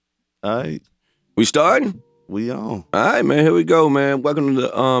All right, We starting? we on. All right, man. Here we go, man. Welcome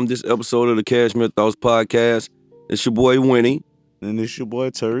to this episode of the Cashmere Thoughts podcast. It's your boy Winnie. And it's your boy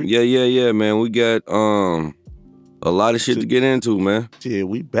Terry. Yeah, man. We got a lot of shit to get into, man. Yeah,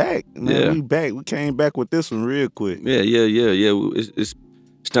 we back. Man, Yeah. we back. We came back with this one real quick. Yeah.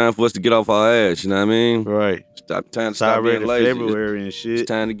 It's time for us to get off our ass. You know what I mean? Right. Stop It's already being lazy. February and It's shit.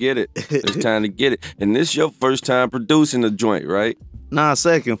 time to get it. It's time to get it. And this your first time producing the joint, right? Nah,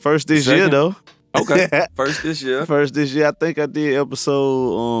 second. First this year Second? though. Okay. First this year. First this year. I think I did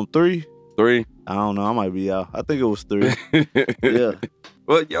episode 3. 3. I don't know. I might be out. I think it was 3. Yeah.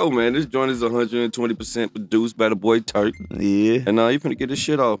 Well, yo, man, this joint is 120% produced by the boy Turk. Yeah. And you finna get this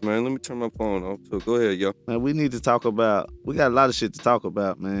shit off, man. Let me turn my phone off. So go ahead, yo. Man, we need to talk about. We got a lot of shit to talk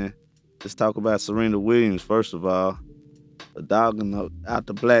about, man. Let's talk about Serena Williams first of all. A dog out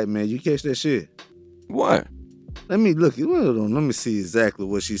the black man. You catch that shit? What? Let me look. Hold on. Let me see exactly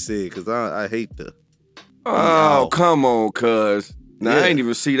what she said, because I hate the. Oh, Yo. come on, cuz. Now, Yeah. I ain't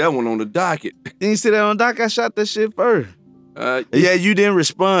even see that one on the docket. You ain't see that on Doc? I shot that shit first. Yeah. Yeah, you didn't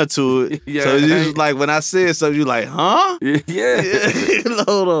respond to it. Yeah, So I you ain't- just like, when I said something, you like, huh? Yeah. Yeah.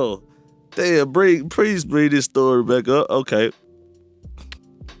 Hold on. Damn, please bring this story back up. Okay.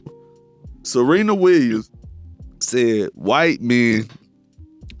 Serena Williams said white men,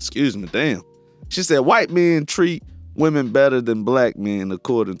 excuse me, damn. She said white men treat women better than black men,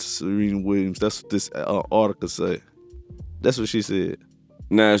 according to Serena Williams. That's what this article said. That's what she said.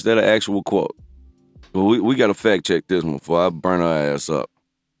 Now, is that an actual quote? Well, we got to fact check this one before I burn her ass up.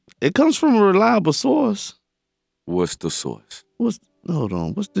 It comes from a reliable source. What's the source? Hold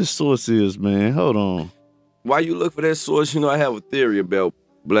on. What's this source is, man? Hold on. Why you look for that source? You know, I have a theory about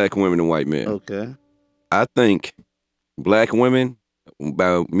black women and white men. Okay. I think black women,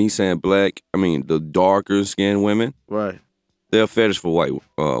 by me saying black, I mean the darker skinned women, Right. they're a fetish for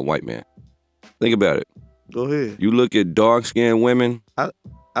white men. Think about it. Go ahead. You look at dark skinned women. I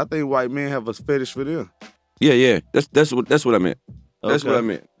think white men have a fetish for them. Yeah. That's what I meant. That's what I Okay.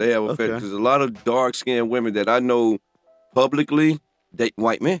 meant. They have a Okay. fetish because a lot of dark skinned women that I know publicly date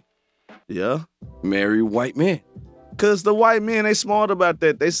white men, Yeah. marry white men. Cause the white men, they smart about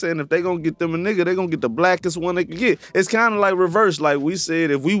that. They saying if they gonna get them a nigga, they gonna get the blackest one they can get. It's kind of like reverse. Like we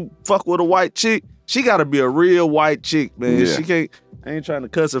said, if we fuck with a white chick, she gotta be a real white chick, man. Yeah. She can't. I ain't trying to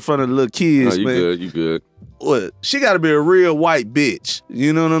cuss in front of the little kids, No, you man. good. You good. What? She gotta be a real white bitch.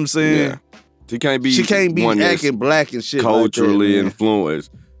 You know what I'm saying? Yeah. She can't be. She can't be one that's acting black and shit. culturally like that, man.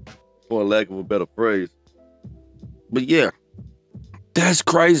 influenced, for lack of a better phrase. But yeah, that's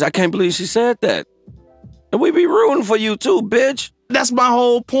crazy. I can't believe she said that. And we be rooting for you too, bitch. That's my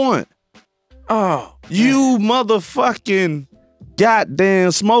whole point. Oh, You motherfucking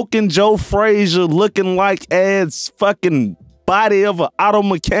goddamn smoking Joe Frazier looking like ass fucking body of an auto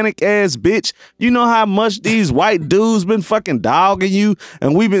mechanic ass bitch. You know how much these white dudes been fucking dogging you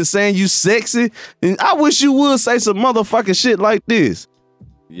and we been saying you sexy? And I wish you would say some motherfucking shit like this.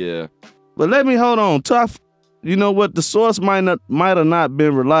 yeah. But let me hold on. Tough. You know what? The source might have not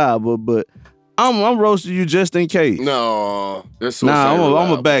been reliable, but I'm roasting you just in case. No, that's so. Nah, I'm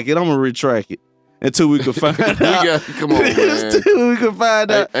gonna back it. I'm gonna retract it until we can find out. Come on, man. Until we can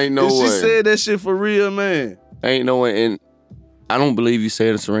find out. Ain't no if she way. said that shit for real, man. Ain't no way. And I don't believe you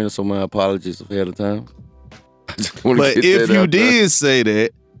said it, Serena. So my apologies ahead of time. I just wanna But get if that you out there. did say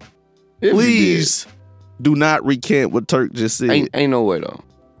that, If you please do not recant what Turk just said. did. Ain't no way though.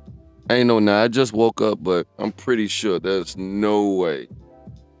 Ain't no. Now I just woke up, but I'm pretty sure there's no way.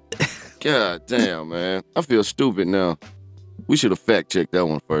 God damn, man. I feel stupid now. We should have fact checked that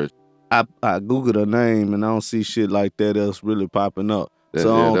one first. I Googled her name and I don't see shit like that else really popping up. That-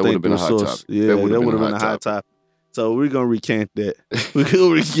 So I yeah, don't that think would've been a them hot source- topic. Yeah, That that would've would been have a been a hot hot topic. So we're gonna recant that. We're gonna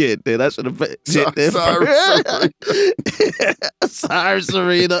recant that. I should have fact checked that Sorry, first. Sorry,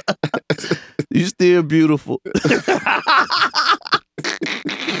 Serena. You still beautiful.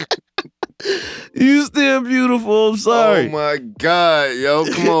 You still beautiful. I'm sorry. Oh my God, yo,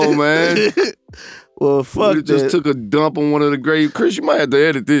 come on, man. Well, fuck We just that. took a dump on one of the great. Chris, you might have to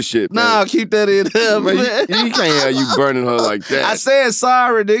edit this shit, man. Nah, keep that in there, Man, man. you can't have you burning her like that. I said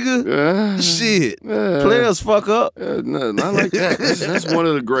sorry, nigga. Yeah. Shit. Yeah. Players fuck up. No, not like that. That's one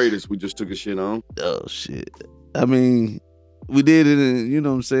of the greatest we just took a shit on. Oh shit. I mean, we did it in, you know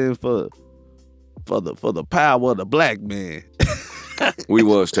what I'm saying, for the power of the black man. We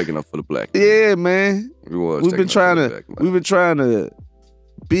was taking up for the black. Yeah, man. We was. We've taking been up trying for the to black man. we've been trying to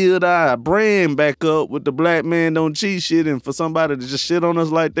build our brand back up with the black man don't cheat shit, and for somebody to just shit on us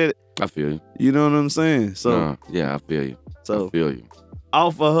like that, I feel you. you know what I'm saying? So Yeah, I feel you. I so feel you.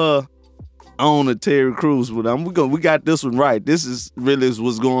 off of her on to Terry Crews, but we got this one right. This is really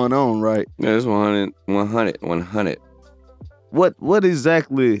what's going on, right? Yeah, it's 100. What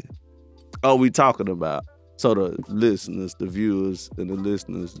exactly are we talking about? So the listeners, the viewers, and the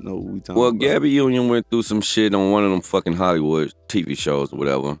listeners know what we talking Well, about. Gabby Union went through some shit on one of them fucking Hollywood TV shows or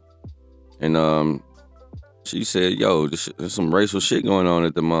whatever. And she said, yo, there's some racial shit going on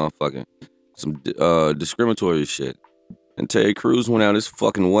at the motherfucking, some discriminatory shit. And Terry Crews went out his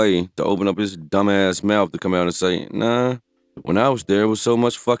fucking way to open up his dumbass mouth to come out and say, nah, when I was there was so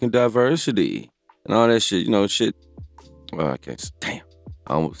much fucking diversity and all that shit, shit. Well, I can't, damn.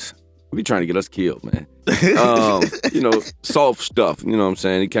 I almost, be trying to get us killed, man. Soft stuff, you know what I'm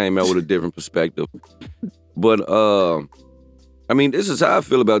saying? He came out with a different perspective. But, this is how I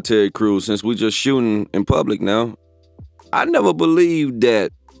feel about Terry Crews since we just shooting in public now. I never believed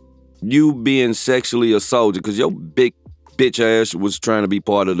that you being sexually assaulted, because your big bitch ass was trying to be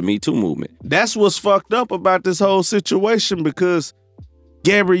part of the Me Too movement. That's what's fucked up about this whole situation, because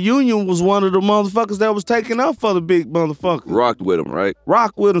Gabby Union was one of the motherfuckers that was taking up for the big motherfucker. Rocked with him, right?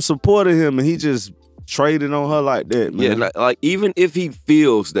 Rocked with him, supported him, and he just traded on her like that, man. Yeah, like even if he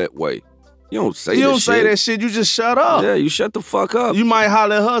feels that way, you don't say that shit. You don't say that shit, you just shut up. Yeah, you shut the fuck up. You might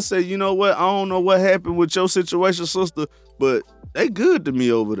holler at her, say, you know what, I don't know what happened with your situation, sister, but they good to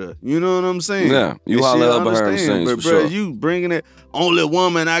me over there. You know what I'm saying? Yeah, you holler up behind the scenes, but for bro, sure. you bringing it, only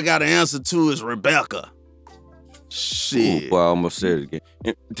woman I got to answer to is Rebecca. Shit. Ooh, well, I almost said it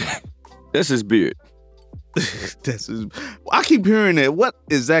again. That's his beard. That's his, I keep hearing that. What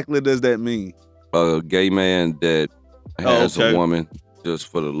exactly does that mean? A gay man that has okay. a woman just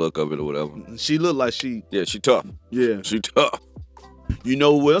for the look of it or whatever. She look like she. Yeah, she tough. Yeah. She tough. You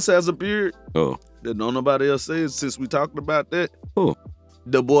know who else has a beard? Oh. That don't nobody else says since we talked about that? Who?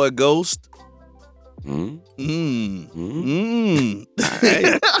 The boy Ghost. Mm.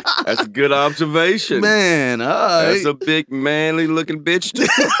 Hey, that's a good observation. Man, all right. That's a big manly looking bitch.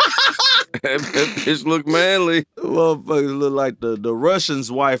 That bitch look manly. Motherfuckers look like the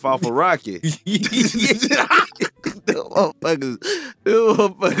Russian's wife off of Rocky. That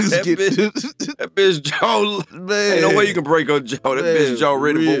bitch jaw, man. Ain't no way you can break her jaw. That bitch jaw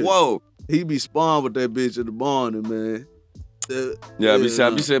ready for whoa. He be spawned with that bitch in the morning, man. Yeah, I be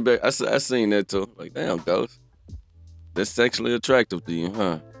saying back. I seen that too. Like, damn, Ghost. That's sexually attractive to you,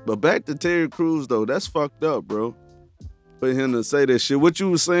 huh? But back to Terry Crews though, that's fucked up, bro. For him to say that shit. What you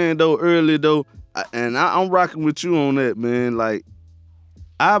was saying though earlier though, I'm rocking with you on that, man. Like,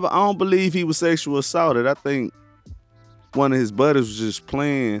 I don't believe he was sexually assaulted. I think one of his buddies was just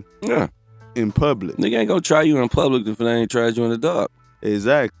playing in public. Nigga ain't gonna try you in public if they ain't tried you in the dark.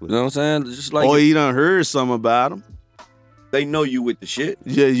 Exactly. You know what I'm saying? Just like, or he done heard something about him. They know you with the shit.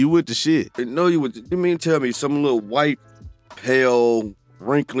 Yeah, you with the shit. They know you with the, you mean tell me some little white, pale,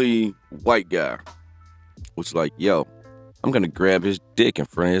 wrinkly white guy was like, yo, I'm gonna grab his dick in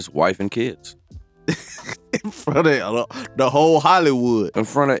front of his wife and kids. In front of the whole Hollywood. In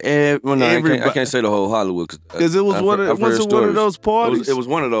front of everybody. I can't say the whole Hollywood. Because it was one of those parties? It was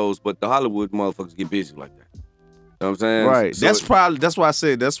one of those, but the Hollywood motherfuckers get busy like that. You know what I'm saying? Right. So that's why I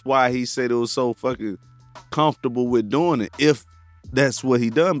said, that's why he said it was so fucking comfortable with doing it, if that's what he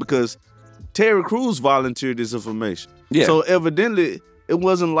done, because Terry Crews volunteered this information. Yeah. So evidently, it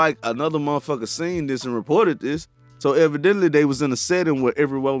wasn't like another motherfucker seen this and reported this. So evidently, they was in a setting where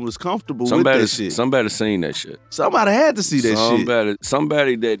everyone was comfortable with that shit. Somebody seen that shit. Somebody had to see that shit.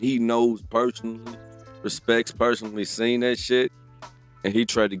 Somebody that he knows personally, respects personally, seen that shit, and he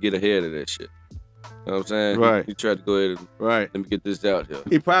tried to get ahead of that shit. You know what I'm saying? Right. He tried to go ahead and let me get this out here.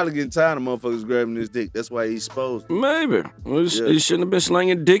 He probably getting tired of motherfuckers grabbing his dick. That's why he's exposed. Maybe. Well, he shouldn't have been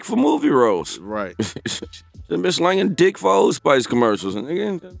slinging dick for movie roles. Right. Shouldn't been slinging dick for Old Spice commercials. And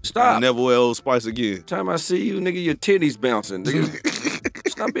nigga, stop. I never wear Old Spice again. Time I see you, nigga, your titties bouncing. Nigga.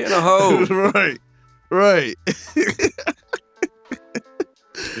 Stop being a hoe. Right.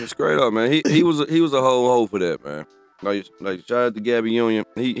 Straight up, man. He was a hoe for that, man. Like shout out to Gabby Union.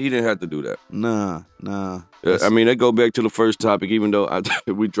 He didn't have to do that. Nah. I mean, that go back to the first topic, even though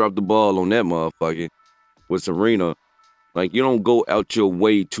we dropped the ball on that motherfucker with Serena. Like, you don't go out your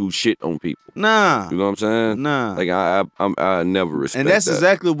way to shit on people. Nah. You know what I'm saying? Nah. Like, I never respect that. And that's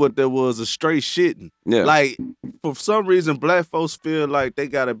exactly what there was, a straight shitting. Yeah. Like, for some reason, black folks feel like they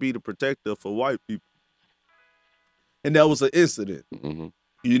gotta be the protector for white people. And that was an incident. Mm-hmm.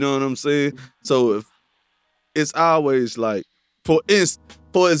 You know what I'm saying? So if it's always like, for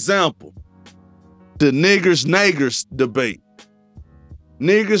example, the niggers debate.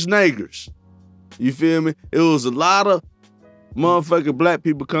 Niggers. You feel me? It was a lot of motherfucking black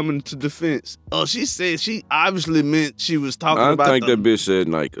people coming to defense. Oh, she said she obviously meant she was talking about. I think that bitch said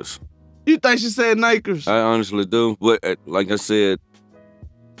Nikers. You think she said Nakers? I honestly do. But like I said,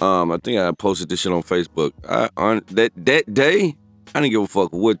 I think I posted this shit on Facebook. That day, I didn't give a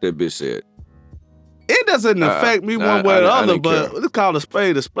fuck what that bitch said. It doesn't affect me one way or the I other, didn't but care. let's call a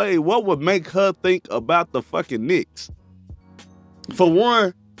spade a spade. What would make her think about the fucking Knicks? For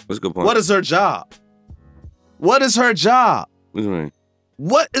one, That's a good point. what is her job? What is her job? What do you mean?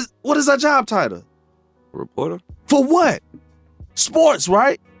 What is her job title? A reporter? For what? Sports,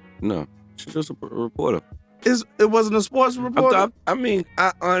 right? No, she's just a reporter. It wasn't a sports reporter? I mean,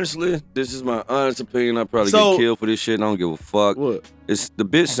 honestly, this is my honest opinion. I probably So- get killed for this shit. And I don't give a fuck. What? It's the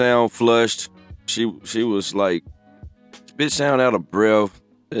bitch sound flushed. She was like, bitch sound out of breath.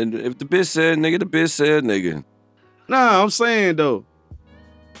 And if the bitch said nigga, the bitch said nigga. Nah, I'm saying though,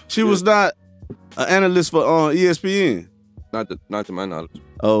 she was not an analyst for ESPN. Not to my knowledge.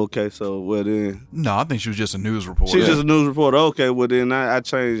 Oh, okay, so well then No, I think she was just a news reporter. she's just a news reporter. Okay, well then I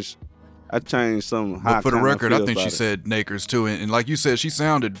changed some. But for the record, I think she said Nakers too, and like you said, she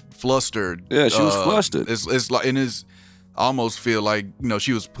sounded flustered. Yeah, she was flustered. It's like, and I almost feel like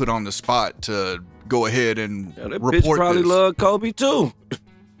she was put on the spot to go ahead and Yeah, that report bitch probably this. loved Kobe too.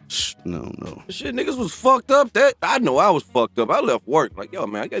 No. Shit, niggas was fucked up. That I know I was fucked up. I left work like, yo,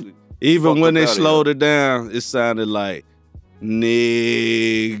 man, I got to. Even Fuck when up they outta slowed it down, it sounded like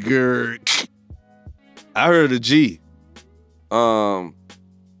nigger. I heard a G. Um,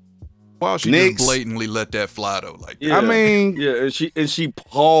 Wow, she Knicks. just blatantly let that fly though. Like, yeah, I mean, yeah, and she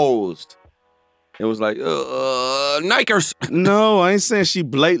paused. It was like, Nikers. no, I ain't saying she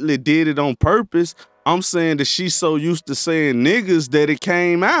blatantly did it on purpose. I'm saying that she's so used to saying niggas that it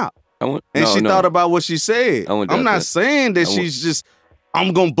came out. And she thought about what she said. I wouldn't I'm doubt not that. saying that she's just,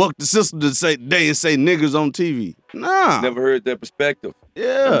 I'm going to buck the system to say they and say niggas on TV. Nah. Never heard that perspective.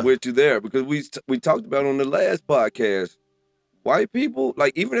 Yeah. I'm with you there because we talked about on the last podcast. White people,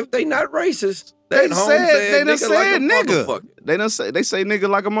 like even if they not racist, They at home said, saying they done nigga said like a nigga. motherfucker. They say nigga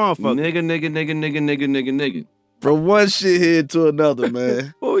like a motherfucker. Nigga. From one shithead to another,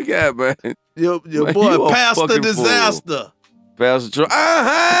 man. What we got, man? Your Man, boy, you a Pastor fucking Disaster. Pastor Trump.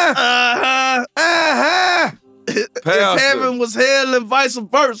 Uh-huh. If Pastor. heaven was hell and vice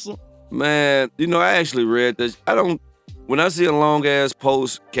versa. Man, I actually read this. When I see a long ass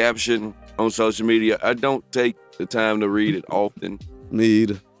post caption on social media, I don't take the time to read it often. Me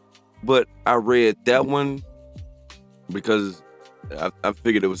either. But I read that one because I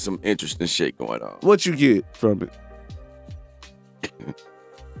figured there was some interesting shit going on. What you get from it?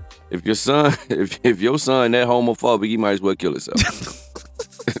 If your son, if your son that homophobic, he might as well kill himself.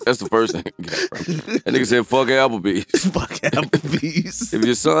 That's the first thing I got from it. That nigga said, fuck Applebee's. Fuck Applebee's. If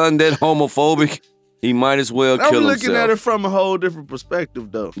your son that homophobic, he might as well kill I'm himself. looking at it from a whole different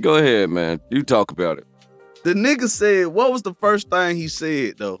perspective, though. Go ahead, man. You talk about it. The nigga said, what was the first thing he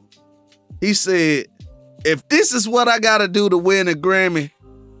said, though? He said, if this is what I gotta do to win a Grammy,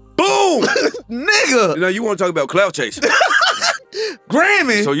 Boom! nigga, Now you want to talk about clout chasing.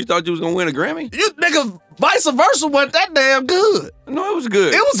 Grammy, So you thought you was going to win a Grammy? you nigga, vice versa wasn't that damn good. No, it was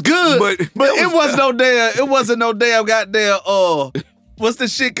good. It was good, but it wasn't no damn goddamn, what's the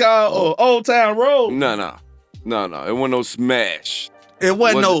shit called? Old Town Road. No. It wasn't no smash. It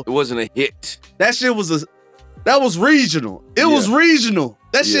wasn't It wasn't a hit. that shit that was regional. It was regional.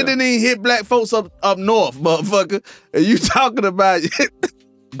 That shit Yeah. didn't even hit black folks up north, motherfucker. And you talking about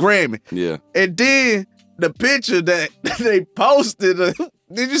Grammy. Yeah. And then the picture that they posted,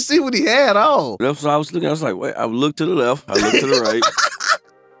 did you see what he had on? That's what I was looking. I was like, wait. I looked to the left. I looked to the right.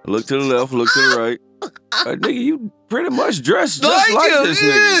 I looked to the left. Looked to the right. Like, nigga, you pretty much dressed just like him, this it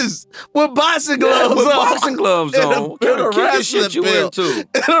nigga. is. With boxing Yeah, gloves with on. boxing gloves And on. What kind of kicking shit you belt. into?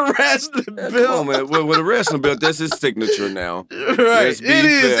 And a wrestling Yeah, belt. come on, man. With a wrestling belt, that's his signature now. Right. Let's It be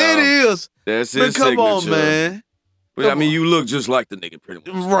is. fair. It is. That's But his come signature. on, man. But I mean, you look just like the nigga pretty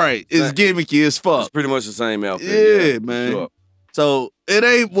much. Right. It's Right. gimmicky as It's fuck. pretty much the same outfit. Yeah, for man. Sure. So it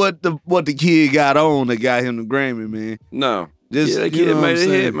ain't what the kid got on that got him the Grammy, man. No. Just Yeah, the you kid know what made I'm a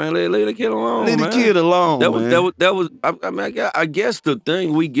saying? hit, man. Let the kid alone, Leave man. the kid alone, That man. was. I mean, I guess the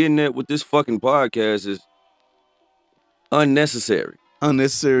thing we getting at with this fucking podcast is unnecessary.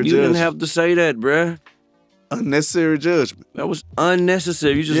 Unnecessary You judgment. didn't have to say that, bruh. Unnecessary judgment. That was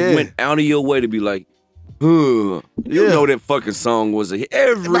unnecessary. You just Yeah. went out of your way to be like, You Yeah. know that fucking song was a hit.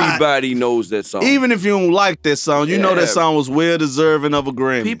 Everybody knows that song. Even if you don't like that song, you know Yeah. that song was well deserving of a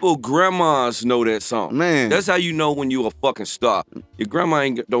Grammy. People, grandmas know that song. Man. That's how you know when you a fucking star. Your grandma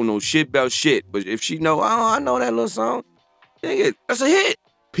don't know shit about shit, but if she know, I know that little song, nigga, that's a hit.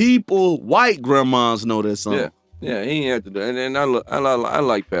 People, white grandmas know that song. Yeah, he ain't have to do. And I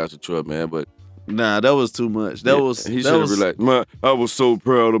like Pastor Trump, man, but Nah, that was too much. That was He that should have was relaxed. I was so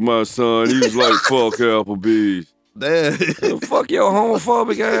proud of my son. He was like, fuck Applebee's. Fuck your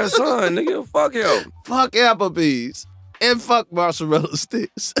homophobic ass son, nigga. Fuck him. Fuck Applebee's and fuck mozzarella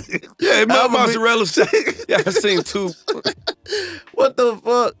sticks. Yeah, mozzarella sticks. Yeah, I seen two. What the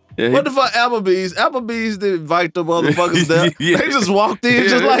fuck? Yeah, What the fuck, Applebee's? Applebee's didn't invite the motherfuckers there. Yeah. They just walked in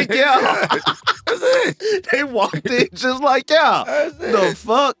just like y'all. That's it. They walked in just like y'all. That's it. The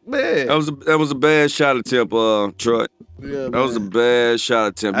fuck, man? That was a bad shot attempt, Troy. Yeah, That was a bad shot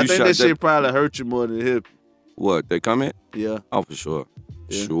attempt. I You think shot that shit probably hurt you more than it hit. What? They comment? Yeah, Oh, for sure.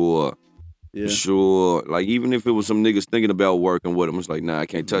 Yeah. Sure. yeah. Sure. Like, even if it was some niggas thinking about working with him, it's like, nah, I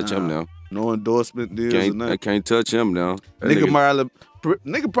can't touch him now. No endorsement deals or I nothing. can't touch him now. That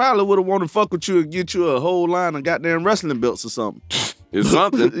Nigga probably would have wanted to fuck with you and get you a whole line of goddamn wrestling belts or something. It's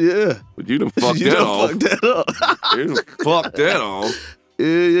something. Yeah. But you done fucked You that done off. fucked that up. You done fucked that off. Yeah,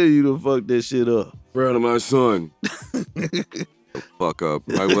 you done fucked that shit up. Proud of my son. Fuck up.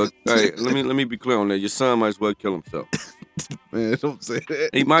 Like, well, hey, let me be clear on that. Your son might as well kill himself. Man, don't say that.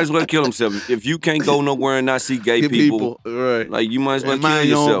 He might as well kill himself. If you can't go nowhere and not see gay people, right. like, you might as well And kill mind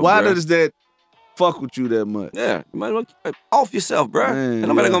you, yourself. why bruh. does that fuck with you that much? Yeah, you might as well off yourself, bro. Man, And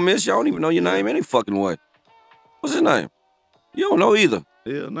nobody yeah. gonna miss you. I don't even know your name any fucking way. What's his name? You don't know either.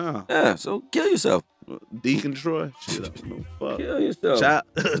 Hell nah. Yeah, so kill yourself. Deacon Troy? Shit, I don't know. Fuck. Kill yourself.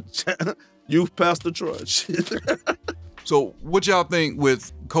 Youth Pastor Troy. Shit. So what y'all think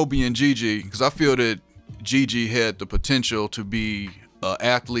with Kobe and Gigi? Because I feel that Gigi had the potential to be an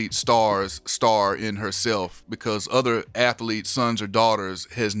athlete star in herself, because other athletes' sons or daughters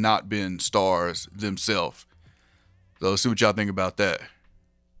has not been stars themselves. So let's see what y'all think about that.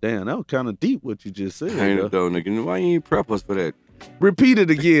 Damn, that was kind of deep what you just said. Ain't though. it though, nigga? Why you ain't prep us for that? Repeat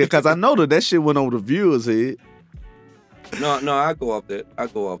it again, because I know that shit went over the viewers' head. No, I go off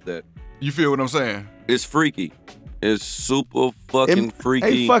that. You feel what I'm saying? It's freaky. It's super fucking freaky.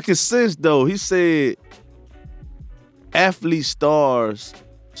 Ain't fucking sense, though. He said star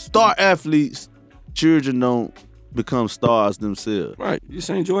athletes, children don't become stars themselves. Right. You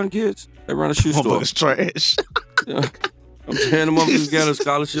saying Jordan kids? They run a shoe store. Motherfuckers trash. Yeah. I'm saying the motherfuckers got a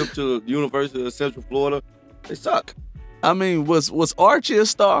scholarship to the University of Central Florida. They suck. I mean, was Archie a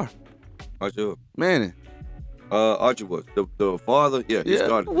star? Archie, Manning. Archie was the father. Yeah, he Yeah,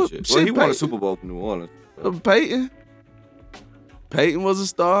 started well, this shit. shit, Well, he won a Peyton. Super Bowl for New Orleans. Peyton. Peyton was a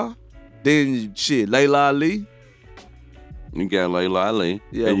star. Then shit, Layla Ali. You got Layla Ali.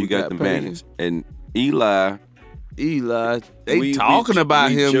 Yeah, and we you got got the Peyton. Mannings. And Eli. They we talking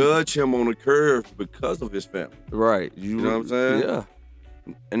about we him. judge him on the curve because of his family. Right. You know what I'm saying? Yeah.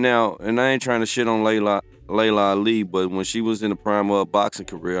 And I ain't trying to shit on Layla Ali, but when she was in the prime of her boxing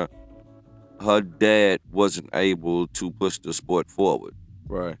career, her dad wasn't able to push the sport forward.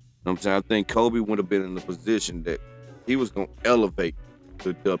 Right. You know what I'm saying? I think Kobe would have been in the position that he was going to elevate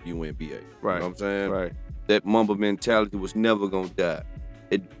the WNBA. Right. You know what I'm saying? Right. That Mamba mentality was never going to die.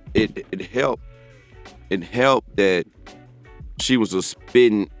 It helped. It helped that she was a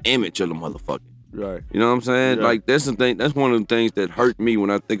spitting image of the motherfucker. Right. You know what I'm saying? Yeah. Like, that's the thing. That's one of the things that hurt me when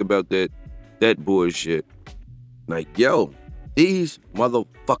I think about that bullshit. Like, yo, these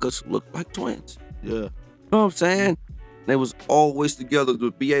motherfuckers look like twins. Yeah. You know what I'm saying? They was always together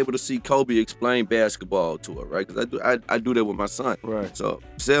to be able to see Kobe explain basketball to her, right? Because I do that with my son. Right. So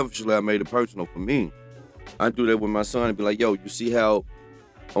selfishly, I made it personal for me. I do that with my son and be like, yo, you see how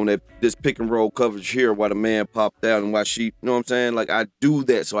on this pick and roll coverage here, why the man popped out and why she, you know what I'm saying? Like, I do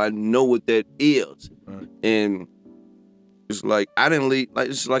that so I know what that is. Right. And it's like, I didn't leave, like,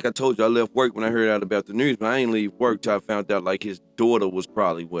 it's like I told you, I left work when I heard out about the news, but I didn't leave work till I found out, like, his daughter was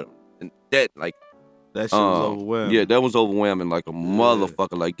probably with him. And that, like, That shit was overwhelming. yeah, that was overwhelming like a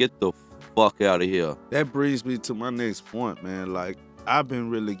motherfucker. Like, get the fuck out of here. That brings me to my next point, man. Like, I've been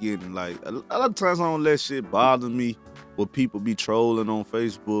really getting, like, a lot of times I don't let shit bother me when people be trolling on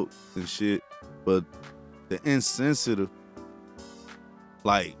Facebook and shit. But the insensitive,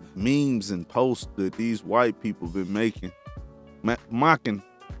 like, memes and posts that these white people been making, mocking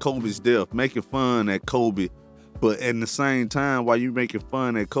Kobe's death, making fun at Kobe. But at the same time, while you making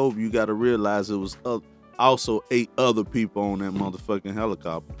fun at Kobe, you got to realize it was also 8 other people on that motherfucking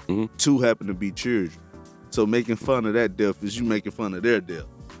helicopter. Mhm. 2 happened to be children. So making fun of that death is you making fun of their death.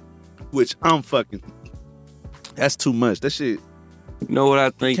 Which I'm fucking, that's too much. That shit You know what I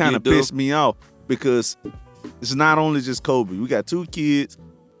think kind you of do? pissed me off because it's not only just Kobe. We got 2 kids.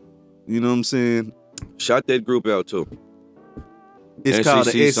 You know what I'm saying? Shout that group out too. It's called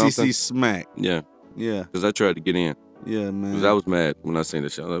the SEC SEC something? Smack. Yeah, Yeah, because I tried to get in. yeah, man. Because I was mad when I seen the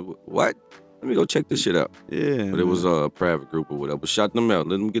show. Like, what? let me go check this shit out. Yeah, But it was a private group or whatever. Shout them out.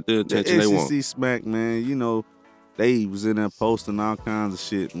 Let them get the attention the they want. SEC smack, man. You know, they was in there posting all kinds of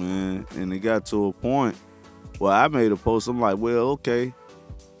shit, man. And it got to a point where I made a post. I'm like, well, okay,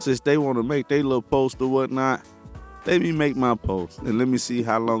 since they want to make their little post or whatnot, let me make my post and let me see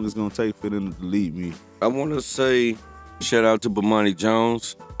how long it's gonna take for them to delete me. I want to say shout out to Bomani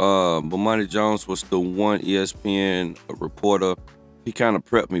Jones. Bomani Jones was the one ESPN reporter. He kind of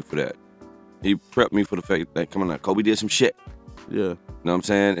prepped me for that. He prepped me for the fact that, come on now, Kobe did some shit. Yeah, You know what I'm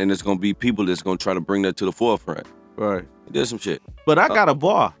saying? And it's going to be people that's going to try to bring that to the forefront. right. He did some shit. But I got a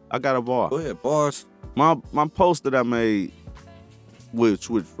bar. Go ahead, bars. My post that I made, which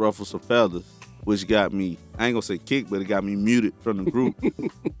ruffled some feathers, which got me, I ain't gonna say kicked, but it got me muted from the group.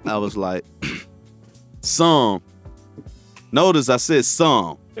 I was like, notice I said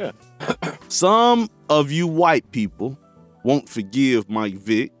some. Yeah. Some of you white people won't forgive Mike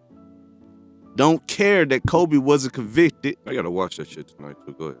Vick. Don't care that Kobe wasn't convicted I got to watch that shit tonight,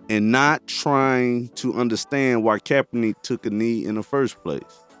 too. Go ahead. and not trying to understand why Kaepernick took a knee in the first place.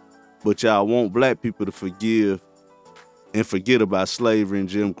 But y'all want black people to forgive and forget about slavery and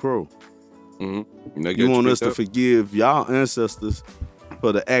Jim Crow. Mm-hmm. You want us to forgive y'all ancestors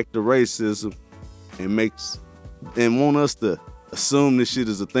for the act of racism and want us to assume this shit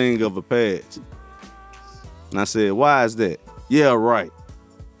is a thing of the past. And I said, why is that? Yeah, right.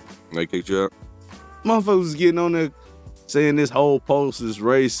 They kicked you out? Motherfuckers was getting on there saying this whole post is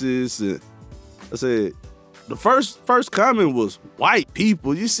racist. And I said, the first comment was white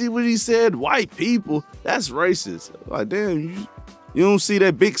people. You see what he said? White people. That's racist. Like, damn, you don't see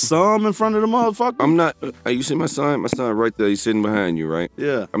that big sum in front of the motherfucker? I'm not. You see my son? My son right there. He's sitting behind you, right?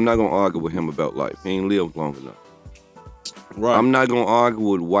 Yeah. I'm not gonna argue with him about life. He ain't lived long enough. Right. I'm not gonna argue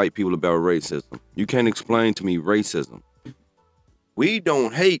with white people about racism. You can't explain to me racism. We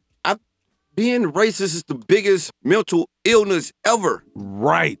don't hate. Being racist is the biggest mental illness ever.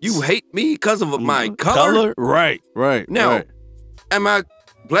 Right. You hate me because of my color? Right. Now, right. am I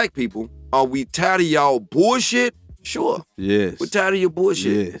black people? Are we tired of y'all bullshit? Sure. Yes. We're tired of your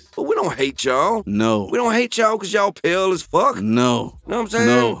bullshit. Yes. But we don't hate y'all. No. We don't hate y'all because y'all pale as fuck. You No. know what I'm saying?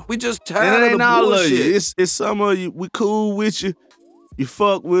 No. We just And tired it of ain't the all bullshit. of you. It's some of you. We cool with you. You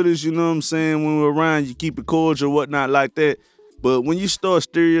fuck with us, you know what I'm saying? When we're around, you keep it cordial, whatnot like that. But when you start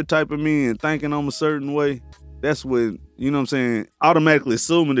stereotyping me and thinking I'm a certain way, that's when, you know what I'm saying, automatically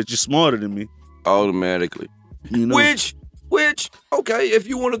assuming that you're smarter than me. Automatically. You know? Which, okay, if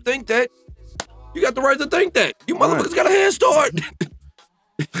you want to think that, you got the right to think that. You motherfuckers got a head start.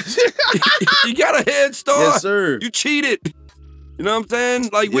 You got a head start. Yes, sir. You cheated. You know what I'm saying?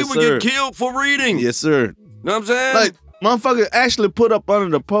 Like, we Yes, would sir. get killed for reading. Yes, sir. You know what I'm saying? Like, motherfucker actually put up under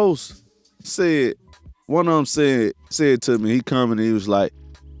the post, said, one of them said to me, he commented, he was like,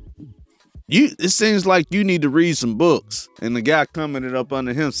 it seems like you need to read some books. And the guy commented up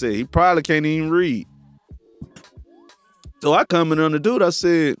under him said, he probably can't even read. So I commented on the dude, I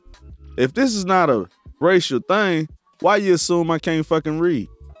said, if this is not a racial thing, why you assume I can't fucking read?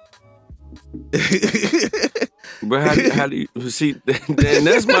 But how do you see? And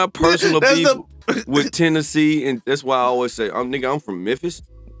that's my personal beef with Tennessee, and that's why I always say, I'm from Memphis.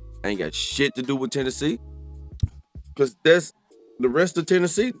 I ain't got shit to do with Tennessee, cause that's the rest of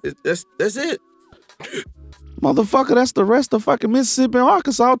Tennessee. That's it. Motherfucker, that's the rest of fucking Mississippi and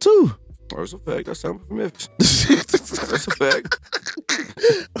Arkansas too. That's a fact. That's something from Memphis. That's a fact.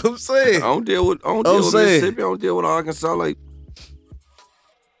 I'm saying. I don't deal with Mississippi. I don't deal with Arkansas. Like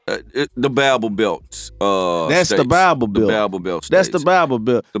the Bible Belts. That's states. the Bible Belt. The Bible Belt. That's States. the Bible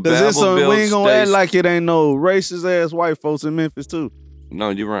Belt. The Because Bible Belt we ain't gonna act states. like it ain't no racist ass white folks in Memphis too. No,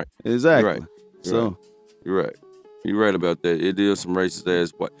 you're right. Exactly. You're right. So You're right. You're right about that. It is some racist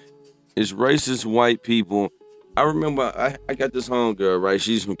ass white. It's racist white people. I remember I got this homegirl, right?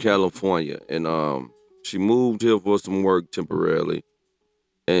 She's from California, and she moved here for some work temporarily,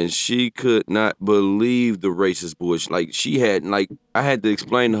 and she could not believe the racist bullshit. Like I had to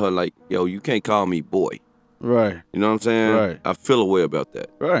explain to her, like, yo, you can't call me boy. right, You know what I'm saying? Right. I feel a way about that.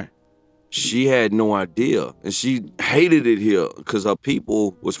 right. She had no idea, and she hated it here because her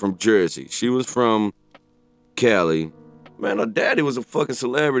people was from Jersey. She was from Cali. Man, her daddy was a fucking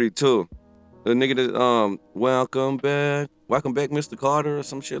celebrity too. The nigga that welcome back, Mr. Carter, or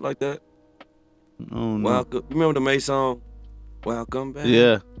some shit like that. Oh no. Welcome. You remember the Mace song? Welcome back.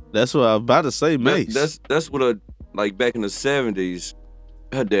 Yeah, that's what I was about to say, Mace. That's what her, like back in the 70s,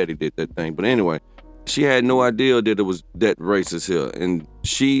 her daddy did that thing. But anyway, she had no idea that it was that racist here, and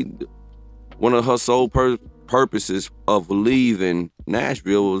one of her sole purposes of leaving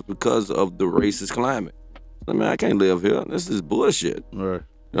Nashville was because of the racist climate. I mean, I can't live here. This is bullshit. right.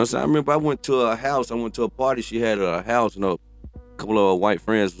 what I'm saying? I remember I went to a house. I went to a party she had at her house, and a couple of her white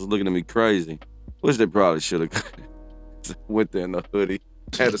friends was looking at me crazy. Which they probably should have went there in a hoodie,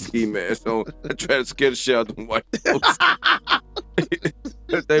 had a ski mask on. I tried to scare the shit out of them white folks.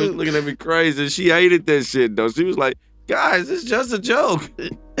 They was looking at me crazy. She hated that shit, though. She was like, guys, it's just a joke.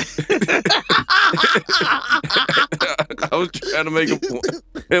 I was trying to make a point.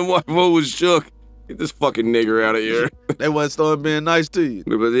 And white folks was shook. Get this fucking nigger out of here. They wasn't starting being nice to you.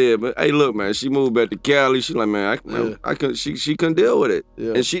 But hey, look, man, she moved back to Cali. She like, man, I couldn't. She couldn't deal with it,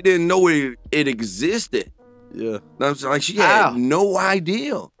 and she didn't know it existed. Yeah, I'm saying, like she had no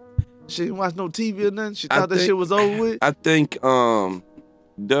idea. She didn't watch no TV or nothing. She thought that shit was over with. I think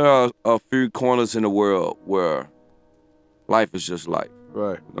there are a few corners in the world where life is just life.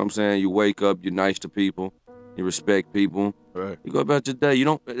 Right. You know what I'm saying? You wake up, you're nice to people, you respect people. Right. You go about your day. You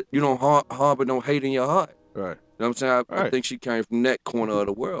don't harbor no hate in your heart. Right. You know what I'm saying? I think she came from that corner of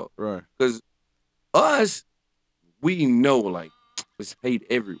the world. Right. Because us, we know like there's hate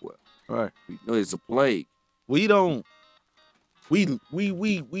everywhere. Right. We know it's a plague. We don't. We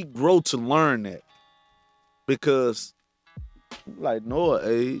grow to learn that because like Noah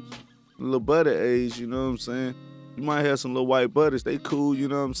age, little buddy age. You know what I'm saying? You might have some little white buddies. They cool. You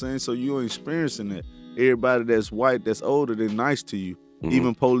know what I'm saying? So you ain't experiencing that. Everybody that's white, that's older, they're nice to you. Mm-hmm.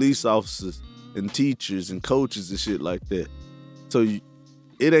 Even police officers and teachers and coaches and shit like that. So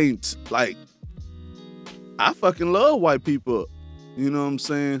it ain't like, I fucking love white people. You know what I'm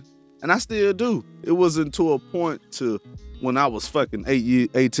saying? And I still do. It wasn't to a point to when I was fucking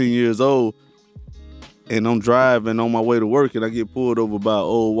 18 years old and I'm driving on my way to work and I get pulled over by an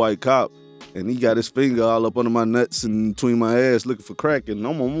old white cop and he got his finger all up under my nuts and between my ass looking for crack and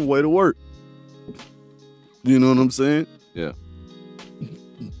I'm on my way to work. You know what I'm saying? Yeah.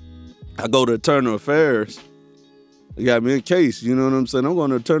 I go to Turner Affairs. They got me in case. You know what I'm saying? I'm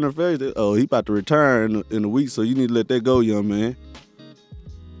going to Turner Affairs. He about to retire in a week, so you need to let that go, young man.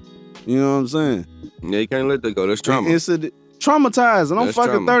 You know what I'm saying? Yeah, you can't let that go. That's trauma. It's traumatizing. I'm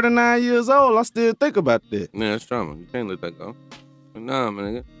fucking 39 years old. I still think about that. Yeah, that's trauma. You can't let that go. Nah,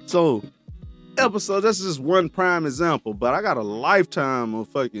 man. So, that's just one prime example, but I got a lifetime of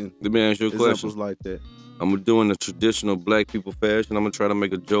fucking Let me ask you a question. examples like that. I'm doing the traditional black people fashion. I'm gonna try to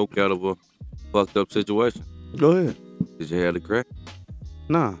make a joke out of a fucked up situation. Go ahead. Did you have the crack?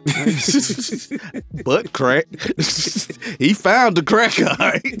 Nah. But crack. He found the crack, all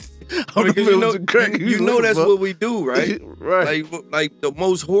right. You know that's what we do, right? Right. Like the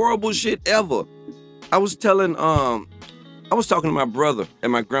most horrible shit ever. I was talking to my brother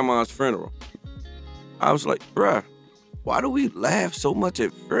at my grandma's funeral. I was like, bruh, why do we laugh so much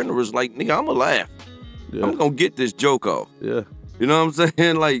at funerals? Like, nigga, I'ma laugh. Yeah. I'm gonna get this joke off. Yeah. You know what I'm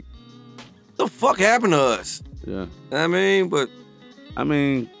saying? Like, what the fuck happened to us? Yeah. I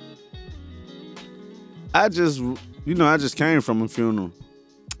just came from a funeral.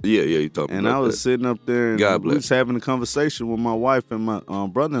 Yeah, you talking and about I was that. sitting up there and God bless. we was having a conversation with my wife and my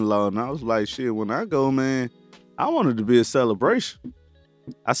brother-in-law, and I was like, shit, when I go, man, I wanted to be a celebration.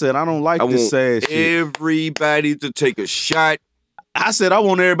 I said, I don't like this sad shit. Everybody to take a shot. I said, I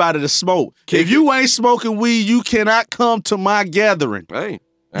want everybody to smoke. If you ain't smoking weed, you cannot come to my gathering. Hey,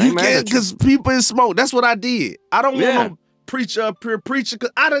 you can't, because people in smoke. That's what I did. I don't want no preacher up here preaching,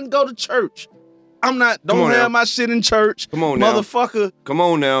 because I didn't go to church. Don't have my shit in church. Come on now. Motherfucker. Come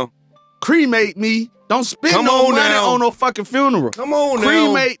on now. Cremate me. Don't spend no money on no fucking funeral. Come on now.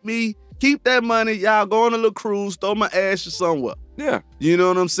 Cremate me. Keep that money. Y'all go on a little cruise. Throw my ashes somewhere. Yeah. You know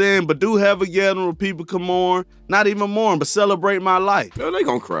what I'm saying? But do have a gathering where people come on. Not even mourn, but celebrate my life. No, they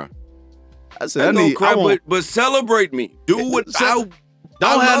gonna cry. I said, but celebrate me. Do what I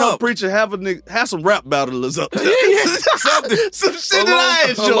don't have no preacher. Have some rap battlers up there. Yeah. Something. Some shit that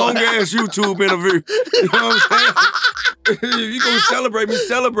I enjoy. A long ass YouTube interview. You know what I'm saying? If you gonna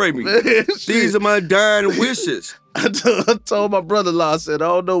celebrate me. Man, these are my dying wishes. I told my brother-in-law, I said, I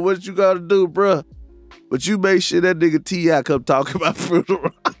don't know what you gotta do, bruh, but you make sure that nigga T.I. come talk about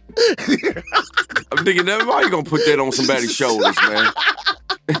funeral. I'm thinking, why you gonna put that on somebody's shoulders, man?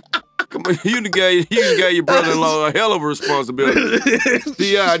 Come on, you done gave your brother-in-law a hell of a responsibility.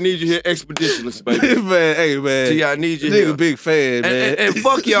 T.I., I need you here expeditiously, baby. Man, hey, man. T.I., I need you here. Nigga big fan, man. And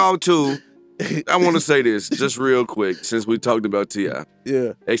fuck y'all, too. I want to say this just real quick, since we talked about T.I.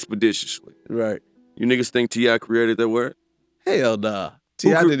 Yeah. Expeditiously. Right. You niggas think T.I. created that word? Hell nah.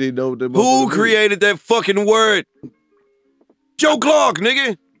 T.I. didn't even know what that Who created that fucking word? Joe Clark,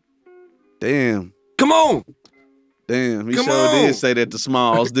 nigga. Damn. Come on. Damn. He did say that to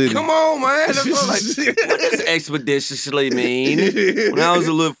Smalls, didn't he? Come on, man. That's what does expeditiously mean? When I was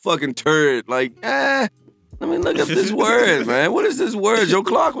a little fucking turd, like, Let me look up this word, man. What is this word? Joe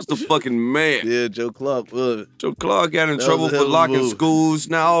Clark was the fucking man. Yeah, Joe Clark was. Joe Clark got in That trouble was a for hell of a locking move. schools.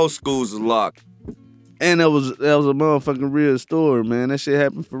 Now all schools are locked. And that was a motherfucking real story, man. That shit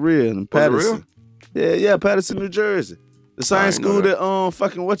happened for real in Was it Patterson. Yeah, Patterson, New Jersey. The I same ain't know school that. that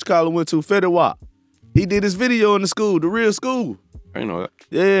fucking whatchamacallit went to, Fetty Wap. He did his video in the school, the real school. I ain't know that.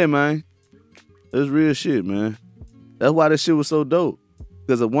 Yeah, man. It was real shit, man. That's why that shit was so dope.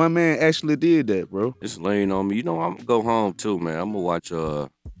 Because one man actually did that, bro. It's laying on me. You know, I'm gonna go home too, man. I'm gonna watch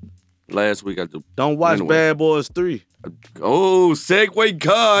last week Don't watch Anyway. Bad Boys 3. Segway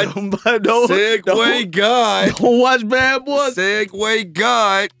God. don't Segway God. Don't watch Bad Boys. Segway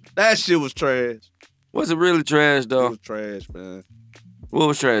God. That shit was trash. Was it really trash It though? was trash, man. What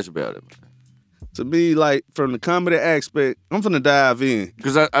was trash about it? To me, like, from the comedy aspect, I'm finna dive in.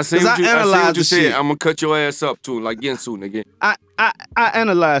 Because I see 'Cause what I you analyzed the said. shit. I'm gonna cut your ass up too, like Yensu, nigga. I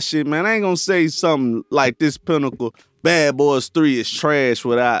analyze shit, man. I ain't gonna say something like this pinnacle, Bad Boys 3 is trash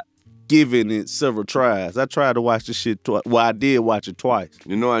without giving it several tries. I tried to watch this shit twice. Well, I did watch it twice.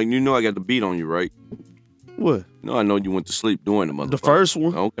 You know I got the beat on you, right? What? I know you went to sleep doing the motherfucker. The first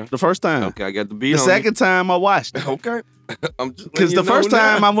one. Okay. The first time. Okay, I got the beat The on second time I watched it. you. Okay. I'm just Because letting the you know first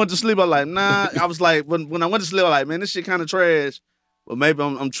time now. I went to sleep, I was like, nah. I was like, when I went to sleep, I was like, man, this shit kind of trash. But maybe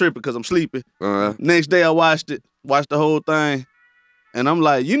I'm tripping because I'm sleeping. Next day I watched the whole thing. And I'm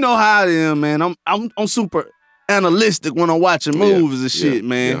like, you know how I am, man. I'm super analytic when I'm watching movies and shit,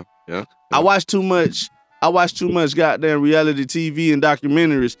 man. Yeah. I watch too much goddamn reality TV and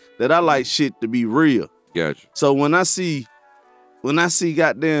documentaries that I like shit to be real. Gotcha. So when I see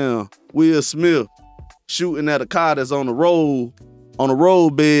goddamn Will Smith shooting at a car that's on the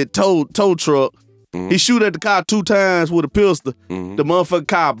road bed tow truck, Mhm. he shoot at the car 2 times with a pistol. Mhm. The motherfucking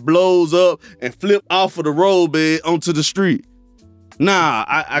car blows up and flip off of the road bed onto the street. Nah,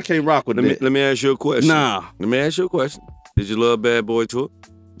 I can't rock with that. Let me ask you a question. Nah, Let me ask you a question. Did you love Bad Boy 2?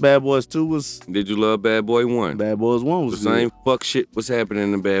 Bad Boys 2 was Did you love Bad Boy 1? Bad Boys 1 The was same good. fuck shit was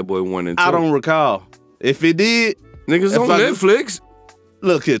happening in Bad Boy 1 and 2. I don't recall. If it did, Niggas if on I- Netflix.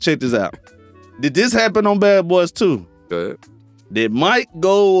 look here, check this out. Did this happen on Bad Boys 2? Go ahead. Did Mike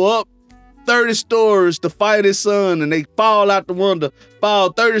go up 30 stories to fight his son and they fall out the window,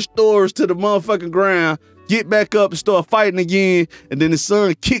 fall 30 stories to the motherfucking ground, get back up and start fighting again, and then his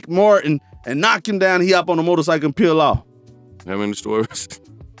son kick Martin and knock him down, he hop on the motorcycle and peel off? How many stories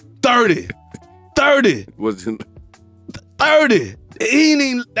 30. 30. was it? 30. They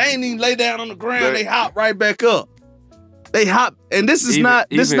ain't even lay down on the ground, they hop right back up. They hop, and this is not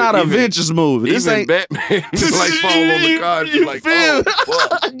an Avengers movie. This Even ain't Batman just like fall on the car and be You like, feel oh,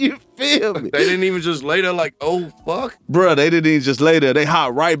 fuck. You feel me? They didn't even just lay there like, oh, fuck. Bruh, they didn't even just lay there. They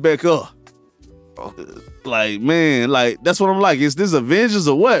hop right back up. Oh. Like, man, like, that's what I'm like. Is this Avengers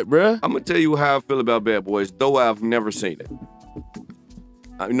or what, bruh? I'm going to tell you how I feel about Bad Boys, though I've never seen it.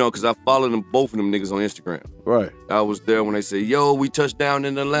 Because I follow them, both of them niggas on Instagram. Right. I was there when they said, yo, we touched down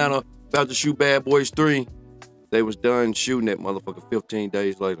in Atlanta, about to shoot Bad Boys 3. They was done shooting that motherfucker 15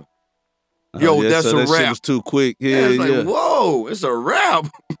 days later. Yo, that's so a that shit wrap. was too quick. Yeah, Yeah, it's like, yeah. whoa, it's a wrap.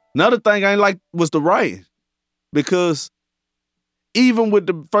 Another thing I ain't like was the writing. Because even with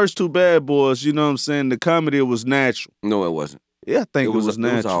the first 2 Bad Boys, you know what I'm saying, the comedy was natural. No, it wasn't. Yeah, I think it was It was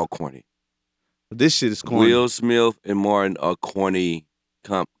natural. all corny. But this shit is corny. Will Smith and Martin are corny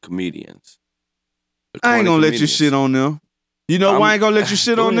comedians. They're I ain't corny gonna let you comedians. shit on them. You know why I ain't gonna let you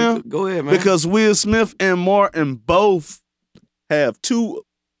shit Go on ahead, them? Go ahead, man. Because Will Smith and Martin both have 2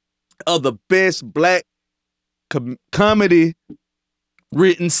 of the best black comedy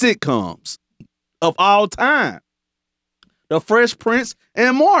written sitcoms of all time. The Fresh Prince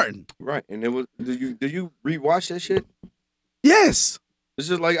and Martin. right, and it was. Do you rewatch that shit? Yes. It's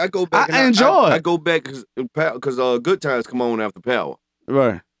just like I go back. I and enjoy it. I go back because Good Times come on after Power,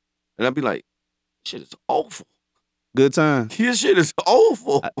 Right. and I'd be like, shit is awful. Good time. His shit is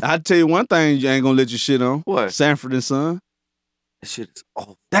awful. I tell you one thing you ain't gonna let you shit on. What? Sanford and Son. That shit is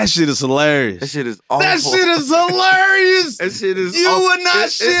awful. That shit is hilarious. That shit is awful. That shit is hilarious. That shit is. You awful. would not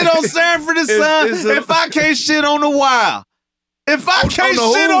shit on Sanford and Son it's a- if I can't shit on The Wire. If I can't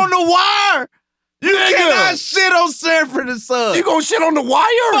on the shit who? on The Wire, you Nigga. cannot shit on Sanford and Son. You gonna shit on The Wire?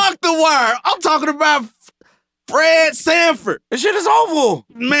 Fuck The Wire. I'm talking about Fred Sanford. That shit is awful.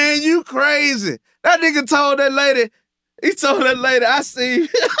 Man, you crazy. That nigga told that lady,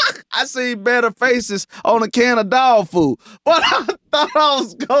 I see better faces on a can of dog food. But I thought I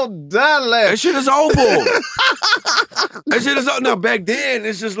was gonna die That laughing. shit is awful. That shit is awful. Now back then,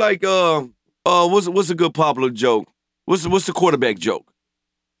 it's just like what's a good popular joke? What's the quarterback joke?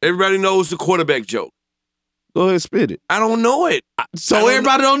 Everybody knows the quarterback joke. Go ahead, spit it. I don't know it. So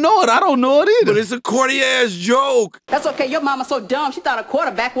everybody don't know it. I don't know it either. But it's a corny ass joke. That's okay. Your mama's so dumb, she thought a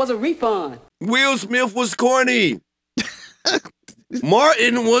quarterback was a refund. Will Smith was corny.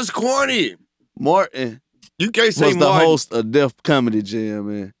 Martin was corny. Martin You can't say was the Martin. host of Def Comedy Jam,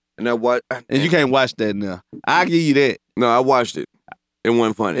 man. And I watched. And you can't watch that now. I give you that. No, I watched it. It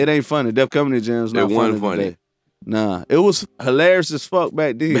wasn't funny. It ain't funny. Def Comedy Jam's not It wasn't funny. today. Nah, it was hilarious as fuck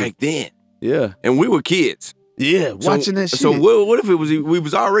back then. Back then. Yeah. And we were kids. Yeah, watching that shit. So what if it was we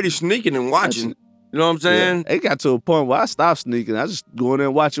was already sneaking and watching? You know what I'm saying? Yeah. It got to a point where I stopped sneaking. I just go in there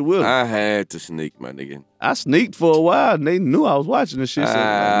and watch it with them. I had to sneak, my nigga. I sneaked for a while and they knew I was watching the shit. So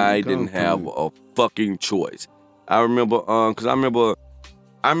I didn't have a fucking choice. I remember, cause I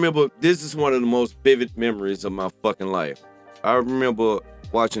remember this is one of the most vivid memories of my fucking life. I remember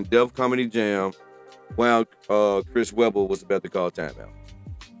watching Def Comedy Jam while Chris Webber was about to call timeout.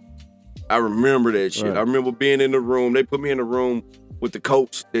 I remember that shit. Right. I remember being in the room. They put me in the room with the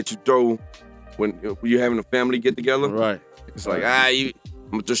coats that you throw when you're having a family get together. Right. It's like, I'm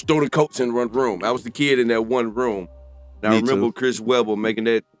gonna just throw the coats in one room. I was the kid in that one room. And I Me remember too. Chris Webber making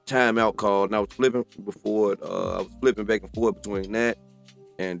that timeout call, and I was flipping before I was flipping back and forth between that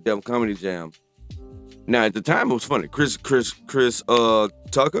and Def Comedy Jam. Now at the time it was funny. Chris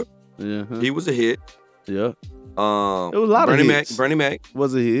Tucker, Yeah. he was a hit. Yeah. It It was a lot of hits. Bernie Mac.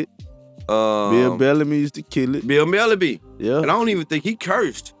 Was a hit. Bill Bellamy used to kill it. Bill Melleby. Yeah. And I don't even think he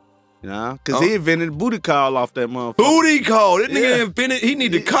cursed. Nah, because he invented the booty call off that motherfucker. Booty call. That nigga Yeah. invented. He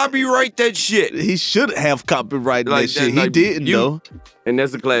need to copyright that shit. He should have copyrighted Like that shit. that, He like, didn't, though. And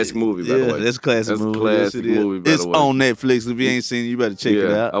that's a classic movie, by the Yeah, way. that's a classic That's a movie. classic Yes, it is. movie, by the It's way. on Netflix. If you ain't seen it, you better check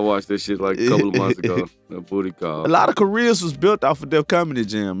it out. I watched that shit like a couple of months ago. The booty call. A lot of careers was built off of Def Comedy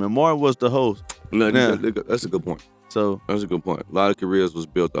Jam, and Martin was the host. No, Yeah. that's a good point. So That's a good point. A lot of careers was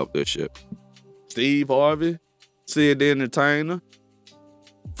built off that shit. Steve Harvey, Sid the Entertainer,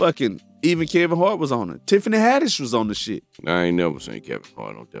 fucking even Kevin Hart was on it. Tiffany Haddish was on the shit. I ain't never seen Kevin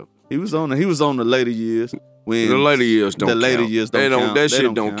Hart on Def. He was on it. He was on the later years. When The later years don't the later count. years They don't count. That They shit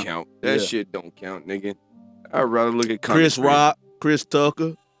don't don't count. count. That Yeah. shit don't count, nigga. I'd rather look at Chris Country. Rock, Chris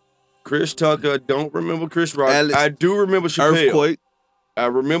Tucker, Chris Tucker. Don't remember Chris Rock. Alex- I do remember Chappelle. Earthquake. I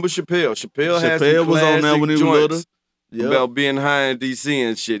remember Chappelle. Chappelle had Chappelle some was on there classic when he was joints little. Yeah, about being high in DC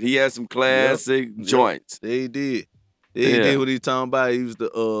and shit. He had some classic Yep. joints. he did. He Yeah. did what he talking about. He was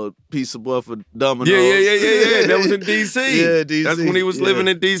the pizza boy for Domino's. Yeah. That was in DC. Yeah, DC. That's when he was Yeah. living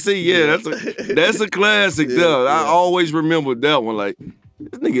in DC. Yeah, that's a classic, Yeah, though. I yeah. always remember that one. Like,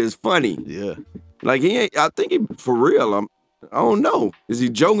 this nigga is funny. Yeah. Like, he ain't, I think he for real. I don't know. Is he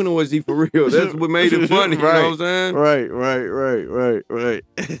joking or is he for real? That's what made it funny. You know what I'm saying? Right.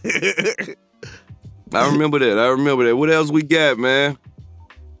 I remember that. What else we got, man?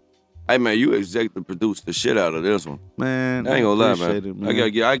 Hey, man, you executive produced the shit out of this one. Man, I ain't gonna lie, appreciate man. it, I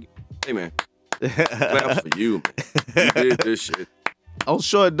gotta get. Hey, man, claps for you, man. You did this shit. On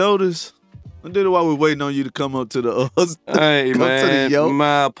short notice, I did it while we're waiting on you to come up to the Hey, Come to the man, yoke.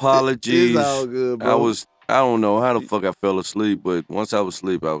 my apologies. It's all good, bro. I don't know how the fuck I fell asleep, but once I was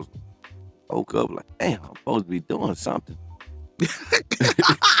asleep, I woke up like, damn, I'm supposed to be doing something.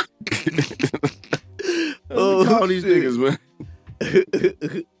 Call these shit. niggas,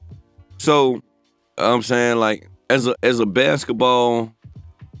 man. So, I'm saying, like, as a basketball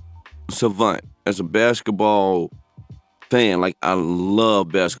savant, as a basketball fan, like, I love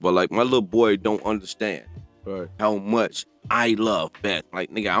basketball. Like, my little boy don't understand Right. how much I love basketball. Like,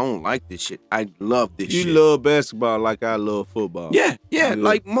 nigga, I don't like this shit. I love this You shit. love basketball like I love football. Yeah. Yeah.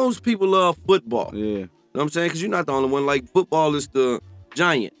 Like, most people love football. Yeah. You know what I'm saying? Because you're not the only one. Like, football is the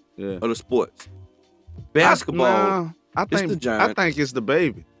giant Yeah. of the sports. Basketball, I it's think the giant. I think it's the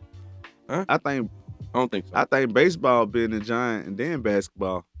baby. Huh? I think I don't think so. baseball being the giant and then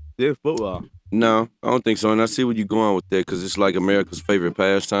basketball, then football. No, I don't think so. And I see where you're going with that because it's like America's favorite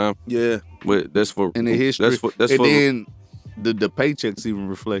pastime. Yeah. But that's for In the history. That's and for then the paychecks even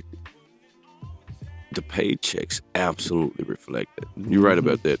reflect it. the paychecks. Absolutely reflect it. You're right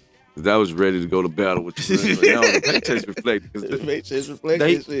about that. 'Cause I was ready to go to battle with you. Man. But no, the paychecks reflect it. 'Cause paychecks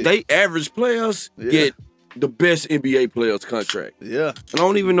reflect they average players Yeah. get the best NBA players contract. Yeah. I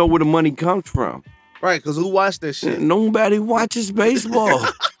don't even know where the money comes from. Right, because who watched that shit? Nobody watches baseball.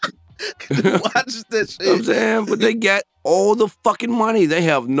 Who watches that You know what I'm shit? saying? But they got all the fucking money. They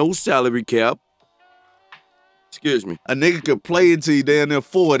have no salary cap. Excuse me. A nigga could play until you down there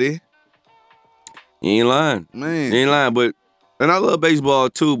 40. You ain't lying. Man. You ain't lying. But and I love baseball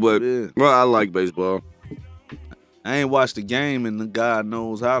too, but Yeah. well, I like baseball. I ain't watched the game in God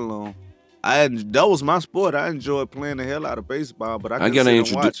knows how long. That was my sport. I enjoyed playing the hell out of baseball, but I gotta couldn't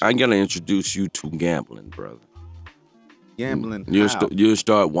sit and watch I gotta introduce you to gambling, brother. gambling. You'll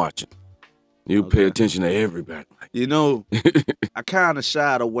start watching. You'll pay Okay. attention to everybody. You know, I kind of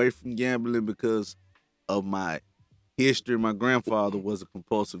shied away from gambling because of my history. My grandfather was a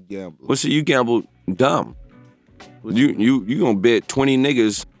compulsive gambler. Well, see, you gamble dumb. What You gonna bet 20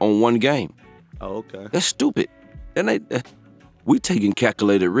 niggas on one game. Oh, okay. That's stupid. We taking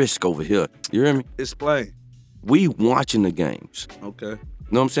calculated risk over here. You hear me? Explain. We watching the games. Okay. You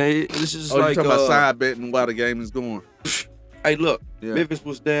know what I'm saying? This is Oh, like you talking about side betting while the game is going? Hey, look, Yeah. Memphis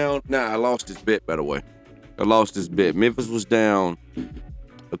was down. Nah, I lost this bet, by the way. I lost this bet. Memphis was down.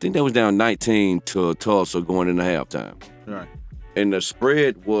 I think they was down 19 to Tulsa going into halftime. Right. And the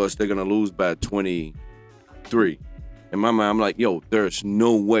spread was they're gonna lose by 23. In my mind, I'm like, yo, there's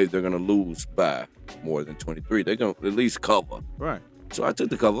no way they're gonna lose by more than 23. They're gonna at least cover. Right. So I took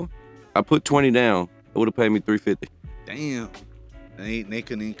the cover. I put 20 down. It would have paid me $350. Damn. They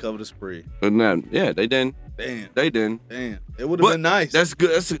couldn't even cover the spread. But now, yeah, they didn't. Damn. They didn't. Damn. It would have But been nice. That's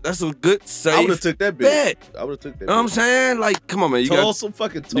good. That's a good safe I would have took that bet. bet. I would have took that. You know what I'm saying? Like, come on, man. You got Tulsa,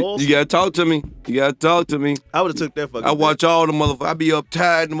 fucking Tulsa. you gotta talk to me. You gotta talk to me. I would have took that fucking. I watch all the motherfuckers. I be up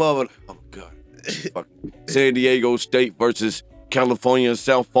tired in the mother. Oh God. Fucking San Diego State versus California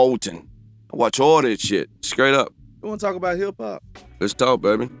South Fulton. I watch all that shit. Straight up. You want to talk about hip hop? Let's talk,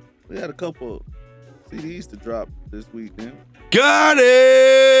 baby. We had a couple CDs to drop this weekend.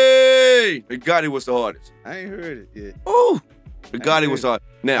 Gotti! The Gotti was the hardest. I ain't heard it yet. Ooh. The Gotti was hard.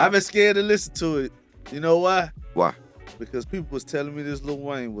 Now, I've been scared to listen to it. You know why? why? Because people was telling me this Lil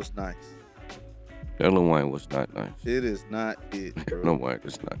Wayne was nice. That Lil Wayne was not nice. It is not it, bro. No Wayne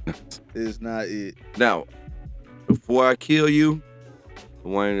was not nice. It is not it. Now, before I kill you,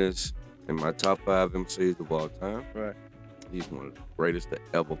 Lil Wayne is in my top 5 MCs of all time. Right. He's one of the greatest to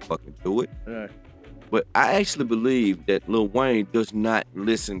ever fucking do it. Right. But I actually believe that Lil Wayne does not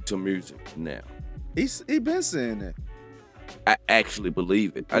listen to music now. He been saying that. I actually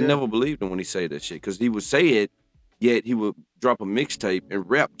believe it. I Yeah. never believed him when he say that shit because he would say it, yet he would drop a mixtape and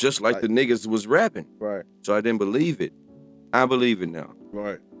rap just like the niggas was rapping. Right. So I didn't believe it. I believe it now.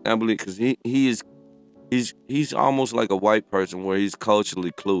 Right. I believe because he's almost like a white person where he's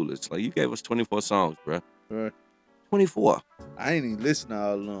culturally clueless. Like you gave us 24 songs, bro. Right. 24. I ain't even listen to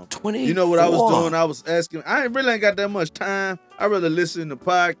all of them. 24. You know what I was doing? I was asking. I ain't got that much time. I rather listen to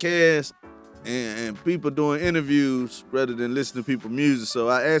podcasts and people doing interviews rather than listen to people music. So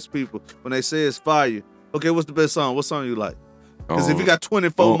I ask people when they say it's fire. Okay, what's the best song? What song you like? Because if you got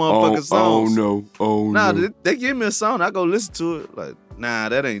 24 motherfucking songs, nah, they give me a song, I go listen to it. Like, nah,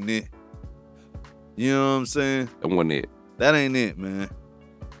 that ain't it. You know what I'm saying? That wasn't it. That ain't it, man.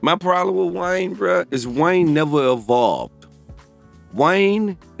 My problem with Wayne, bruh, is Wayne never evolved. Wayne,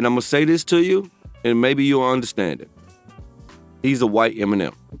 and I'm gonna say this to you, and maybe you'll understand it. He's a white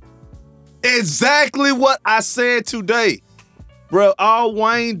Eminem. Exactly what I said today. Bro, all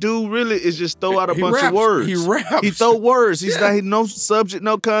Wayne do really is just throw out a bunch of words. He raps. He throw words. He's not no subject,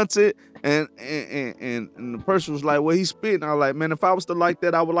 no content. And the person was like, well, he's spitting. I was like, man, if I was to like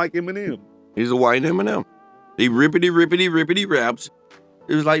that, I would like Eminem. He's a white Eminem. He rippity raps.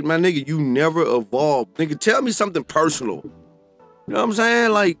 It was like, my nigga, you never evolved. Nigga, tell me something personal. You know what I'm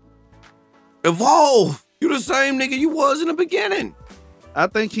saying? Like, evolve. You the same nigga you was in the beginning. I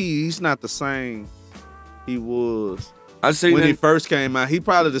think he's not the same he was I say when that he first came out. He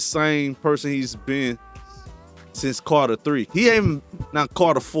probably the same person he's been since Carter 3. He ain't not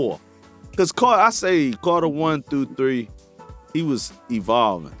Carter 4. Because I say Carter 1 through 3, he was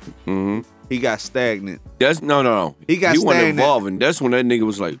evolving. Mm-hmm. He got stagnant. That's no. He got wasn't stagnant. evolving. That's when that nigga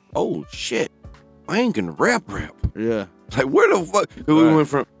was like, oh shit, I ain't gonna rap. Yeah. Like where the fuck? We Right. went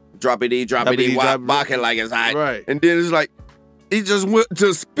from drop it, drop it, walking like it's hot. Right. And then it's like he just went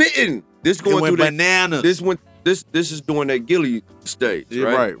to spitting. This It going went through that. bananas. This is doing that Gilly stage, Yeah,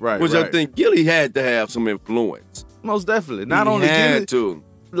 right? right. Which I think Gilly had to have some influence. Most definitely. Not He only had Gilly, to.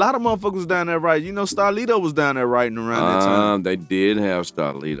 a lot of motherfuckers was down there writing. You know, Starlito was down there writing around that time. They did have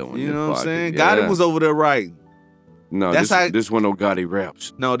Starlito in You their know what I'm pocket. saying? Yeah. Gotti was over there writing. No, That's this one no Gotti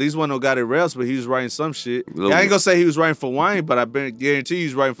raps. No, these one no Gotti raps, but he was writing some shit. Little- I ain't gonna say he was writing for Wayne, but I guarantee he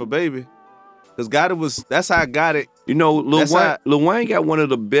was writing for Baby. Because Gotti was, that's how I got it. You know, That's how- Lil Wayne got one of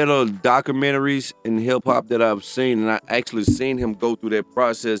the better documentaries in hip hop that I've seen, and I actually seen him go through that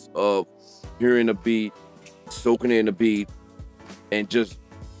process of hearing a beat, soaking in the beat, and just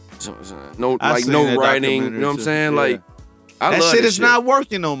no I seen no that writing. You documentary know what I'm too. saying? Yeah. Like I That love shit this is not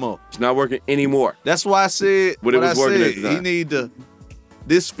working no more. It's not working anymore. That's why I said But it what was I working said. at the He time. need to,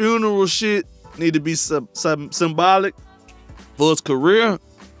 this funeral shit need to be symbolic for his career.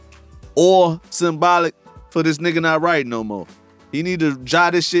 or symbolic for this nigga not writing no more. He need to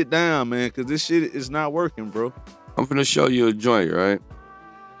jot this shit down, man, because this shit is not working, bro. I'm finna show you a joint, right?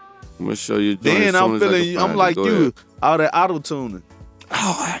 I'm gonna show you a joint. Then I'm feeling, I'm like you, all that auto-tuning.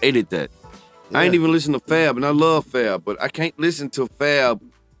 Oh, I hated that. Yeah. I ain't even listen to Fab, and I love Fab, but I can't listen to Fab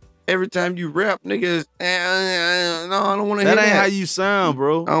every time you rap, niggas. No, I don't want to hear that. That ain't how you sound,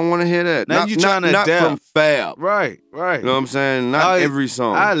 bro. I don't want to hear that. Now you trying to not adapt. from Fab. Right. You know what I'm saying? Not every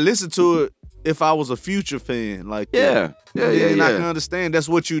song. I listen to it if I was a Future fan. Like, yeah. And I can understand that's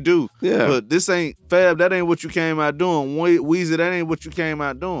what you do. Yeah. But this ain't Fab. That ain't what you came out doing. Weezy, that ain't what you came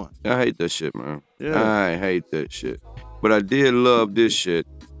out doing. I hate that shit, man. Yeah. I hate that shit. But I did love this shit.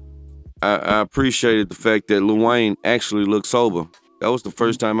 I appreciated the fact that Lil Wayne actually looked sober. That was the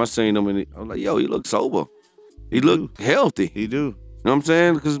first time I seen him, and I was like, yo, he looked sober. He looked healthy. He do. You know what I'm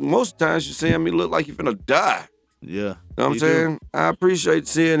saying? Because most times you see him, he look like he finna die. Yeah. You know what I'm saying? I appreciate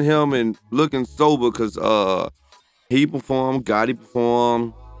seeing him and looking sober because he performed, Gotti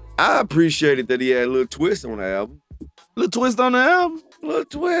performed. I appreciated that he had a little twist on the album. Little twist on the album? Little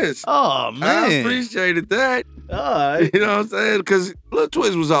twist. Oh, man. I appreciated that. All right. You know what I'm saying? Because Lil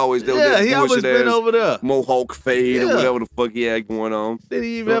Twist was always there. Yeah, he always been over there. Mohawk fade or Yeah. whatever the fuck he had going on. Did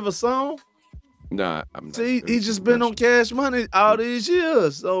he even have a song? Nah, I'm not. See, he just been on Cash Money all these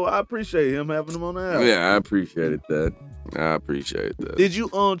years. So I appreciate him having him on the album. Yeah, I appreciated that. Did you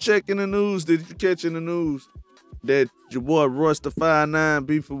check in the news? Did you catch in the news that your boy Royce the 5'9"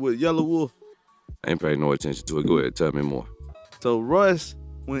 beefing with Yellow Wolf? I ain't paying no attention to it. Go ahead, tell me more. So Royce,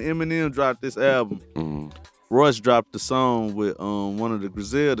 when Eminem dropped this album, Mhm. Royce dropped the song with one of the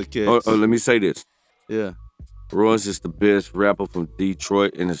Griselda cats. Oh, let me say this. Yeah. Royce is the best rapper from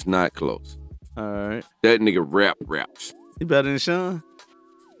Detroit, and it's not close. All right. That nigga raps. He better than Sean?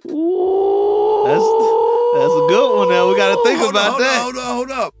 That's a good one now. We got to think about that. Hold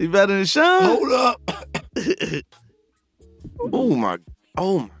up. He better than Sean? Hold up. Oh my.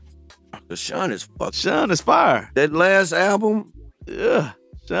 The Sean is fucked. Sean is fire. That last album. Yeah.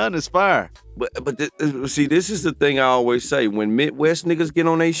 Sean is fire. But see, this is the thing I always say. When Midwest niggas get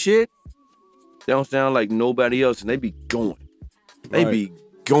on they shit, they don't sound like nobody else, and they be going. They be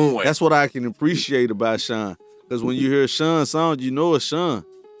going. That's what I can appreciate about Sean. Because when you hear Sean's song, you know it's Sean.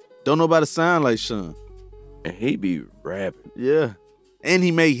 Don't nobody sound like Sean. And he be rapping. Yeah. And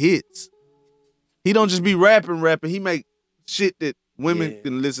he make hits. He don't just be rapping. He make shit that women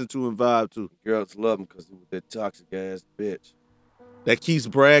can listen to and vibe to. Girls love him because he was that toxic ass bitch. That keeps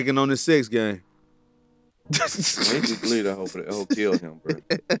bragging on his sex game. He just leave that hoe for that hoe kill him, bro.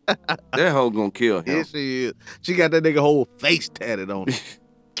 That hoe gonna kill him. Yes, she is. She got that nigga whole face tatted on her.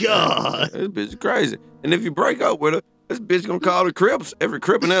 God. This bitch is crazy. And if you break up with her, this bitch gonna call the Crips. Every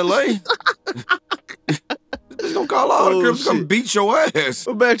Crip in L.A. This bitch gonna call all the Crips, come beat your ass.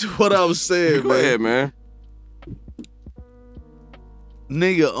 But back to what I was saying, Go ahead, man.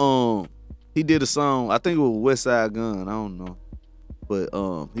 Nigga, he did a song, I think it was West Side Gun, I don't know. But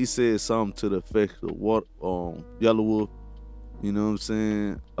he said something to the effect of what Yellow Wolf, you know what I'm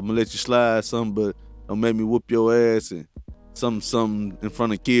saying? I'm gonna let you slide something, but don't make me whoop your ass and something in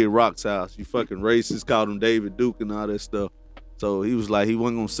front of Kid Rock's house. You fucking racist, called him David Duke and all that stuff. So he was like, he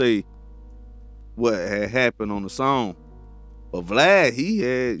wasn't gonna say what had happened on the song. But Vlad, he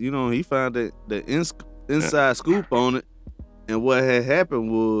had, he found the inside scoop on it. And what had happened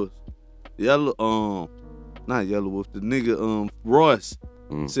was not Yellow Wolf, the nigga Royce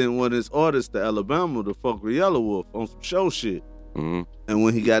sent one of his artists to Alabama to fuck with Yellow Wolf on some show shit. Mm-hmm. And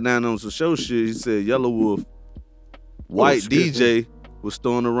when he got down on some show shit, he said Yellow Wolf, white DJ, was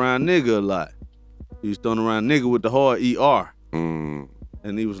throwing around nigga a lot. He was throwing around nigga with the hard ER.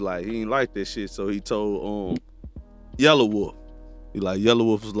 And he was like, he ain't like that shit. So he told Yellow Wolf. Yellow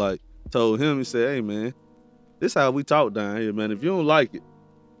Wolf was like, told him, he said, hey man, this how we talk down here, man. If you don't like it,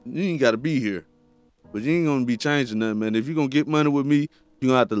 you ain't gotta be here. But you ain't gonna be changing nothing, man. If you gonna get money with me, you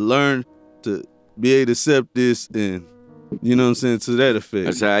gonna have to learn to be able to accept this and, you know what I'm saying, to that effect.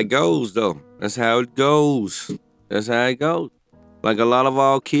 That's how it goes, though. That's how it goes. Like a lot of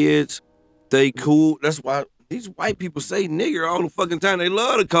our kids, they cool. That's why these white people say nigger all the fucking time. They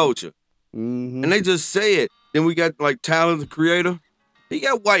love the culture. Mm-hmm. And they just say it. Then we got like Tyler, the Creator. He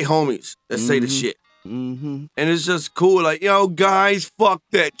got white homies that say the shit. Mm-hmm. And it's just cool. Like, yo, guys, fuck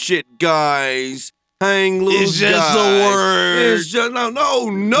that shit, guys. Hang loose, It's just guys. a word. It's just, no,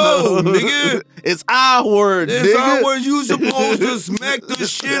 nigga. It's our word, It's nigga. our word. You supposed to smack the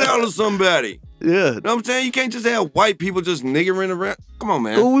shit out of somebody. Yeah. You know what I'm saying? You can't just have white people just niggering around. Come on,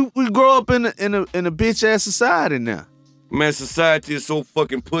 man. Well, we grow up in a bitch ass society now. Man, society is so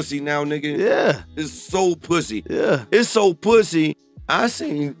fucking pussy now, nigga. Yeah. It's so pussy. Yeah. It's so pussy I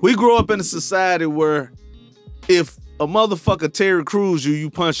seen. We grew up in a society where if a motherfucker Terry Crews you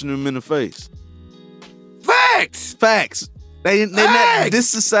punching him in the face. Facts. Facts. They not Facts. this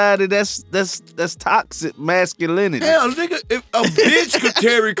society. That's toxic masculinity. Hell, nigga, if a bitch could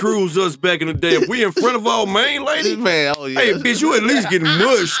Terry Crews us back in the day, if we in front of our main lady, Man, oh yeah. hey, bitch, you at least getting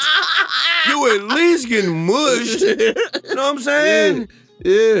mushed. You at least getting mushed. You know what I'm saying?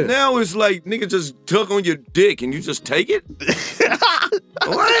 Yeah. Now it's like nigga just tuck on your dick and you just take it.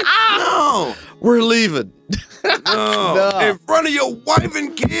 What? No. We're leaving. No. No. In front of your wife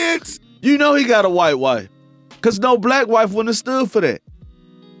and kids. You know he got a white wife. Cause no black wife wouldn't have stood for that.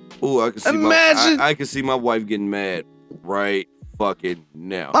 Oh, I can see Imagine- I can see my wife getting mad right fucking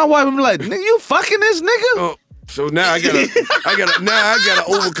now. My wife would be like, nigga, you fucking this nigga? Oh, so now I gotta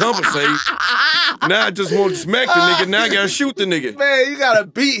overcompensate. Now I just want to smack the nigga. Now I gotta shoot the nigga. Man, you gotta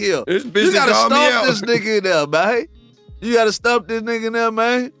beat him. This bitch You done gotta called me stomp out. this nigga in there, man. You gotta stomp this nigga in there,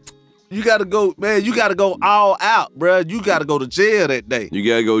 man. You gotta go, man, you gotta go all out, bruh. You gotta go to jail that day. You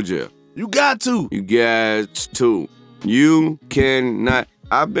gotta go to jail. You got to. You got to. You cannot.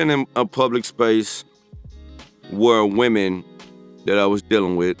 I've been in a public space where women that I was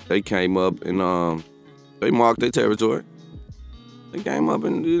dealing with, they came up and they marked their territory. They came up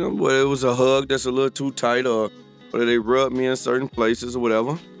and, you know, whether it was a hug that's a little too tight or whether they rubbed me in certain places or whatever.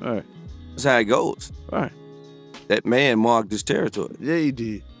 All right. That's how it goes. All right. That man marked his territory. Yeah, he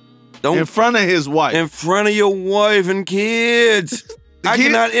did. Don't In front of his wife. in front of your wife and kids. I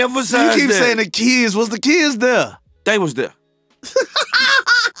kid- cannot emphasize You keep that. saying the kids. Was the kids there? They was there.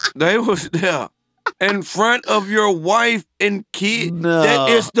 They was there. In front of your wife and kid. No. That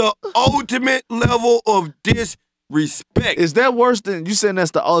is the ultimate level of disrespect. Is that worse than you saying?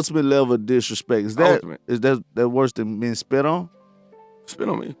 That's the ultimate level of disrespect. Is that Ultimate. is that worse than being spit on? Spit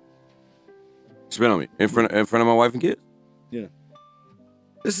on me. Spit on me. In front of my wife and kids. Yeah.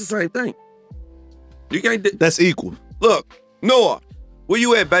 It's the same thing. You can't That's equal. look, Noah, where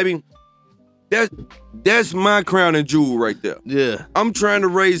you at, baby? That's my crown and jewel right there. Yeah. I'm trying to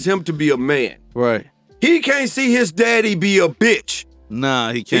raise him to be a man. Right. He can't see his daddy be a bitch.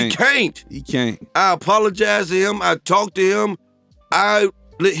 Nah, he can't. He can't. He can't. I apologize to him. I talked to him. I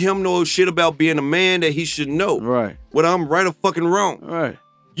let him know shit about being a man that he should know. Right. Whether I'm right or fucking wrong. Right.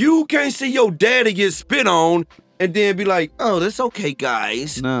 You can't see your daddy get spit on and then be like, oh, that's okay,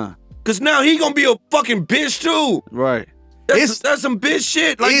 guys. Nah. Cause now he gonna be a fucking bitch too. Right. That's some bitch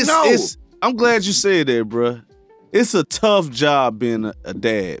shit. Like, no. I'm glad you said that, bruh. It's a tough job being a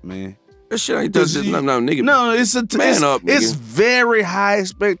dad, man. That shit ain't just no, nigga. No, it's Man up, nigga. It's very high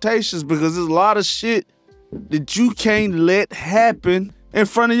expectations because there's a lot of shit that you can't let happen in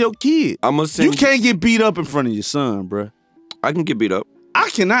front of your kid. I'ma send You can't get beat up in front of your son, bruh. I can get beat up. I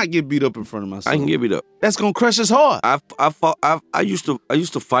cannot get beat up in front of my son. I can get beat up. That's gonna crush his heart. I used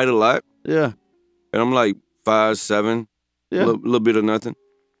to fight a lot, Yeah. and I'm like 5'7", Yeah. little bit of nothing,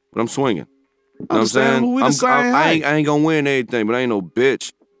 but I'm swinging. You know what I'm saying? Understandable. We the same I height. ain't gonna win everything, but I ain't no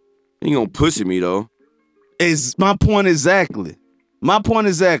bitch. You ain't gonna pussy me though. Is my point exactly. My point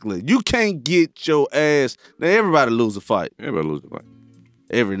exactly. You can't get your ass. Now everybody lose a fight. Everybody lose the fight.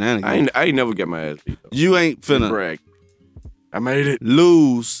 Every now and again. I ain't never get my ass beat though. You ain't finna Brag. I made it.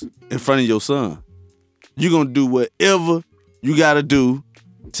 lose in front of your son. You gonna do whatever you gotta do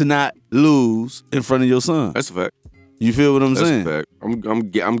to not lose in front of your son. That's a fact. You feel what I'm That's saying? a fact.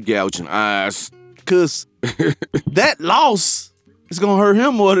 I'm gouging eyes. Cause that loss is gonna hurt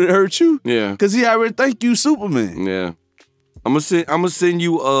him more than it hurt you. Yeah. Cause he already think you Superman. Yeah. I'm gonna send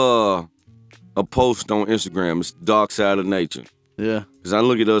you a post on Instagram. It's Dark Side of Nature. Yeah. Cause I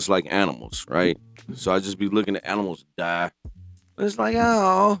look at us like animals, right? So I just be looking at animals die. And it's like,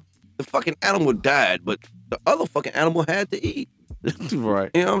 oh, the fucking animal died, but the other fucking animal had to eat.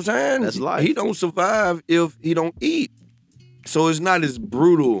 Right. You know what I'm saying? That's life. He don't survive if he don't eat. So it's not as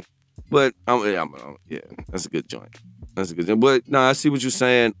brutal, but yeah, that's a good joint. That's a good joint. But no, I see what you're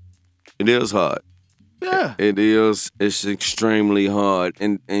saying. It is hard. Yeah. It is. It's extremely hard.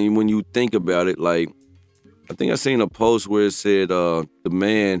 And when you think about it, like, I think I seen a post where it said the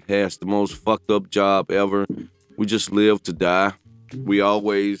man has the most fucked up job ever. We just live to die. We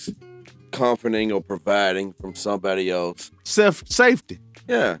always comforting or providing from somebody else. Safety.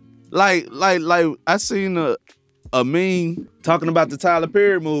 Yeah. Like I seen a meme talking about the Tyler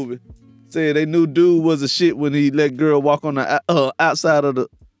Perry movie. Said they knew dude was a shit when he let girl walk on the outside of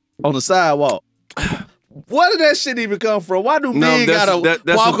on the sidewalk. Where did that shit even come from? Why do men gotta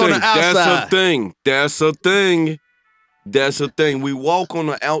walk on the outside? That's a thing. We walk on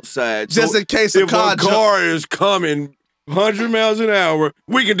the outside Just so in case if a car is coming, 100 miles an hour,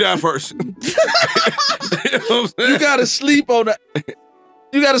 we can die first. You know what I'm saying? You gotta sleep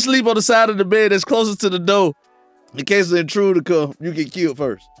on the side of the bed that's closest to the door. In case the intruder come, you get killed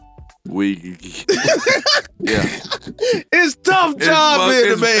first. Yeah. It's tough job being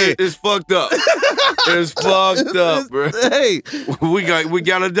the man. It's fucked up. It's fucked up, bro. Hey, We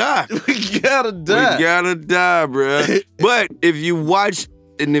gotta die. we gotta die. We gotta die, bro. But if you watch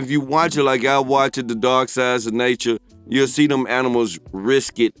it like I watch it, The Dark Sides of Nature, you'll see them animals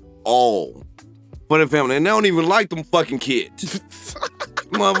risk it all for the family. And they don't even like them fucking kids.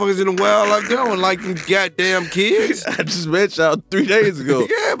 Motherfuckers in the wildlife, they don't like them goddamn kids. I just met y'all 3 days ago.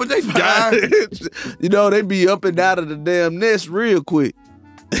 Yeah, but they die. You know, they be up and out of the damn nest real quick.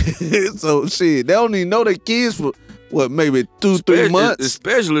 So shit, they don't even know their kids for what, maybe 2-3 months.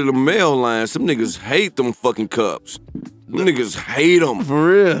 Especially the male lions. Some niggas hate them fucking cubs. Them niggas hate them.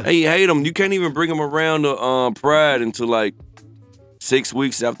 For real. They hate them. You can't even bring them around to Pride until like 6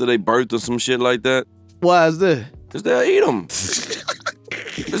 weeks after they birth or some shit like that. Why is that? Cause they'll eat them.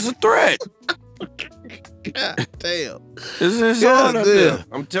 It's a threat. God damn. It's God hard out damn. there.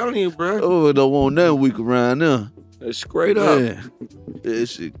 I'm telling you, bro. Oh, don't want nothing weak around there. It's straight up. Yeah. That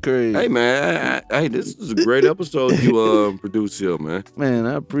shit crazy. Hey man, hey, this is a great episode you produced here, man. Man,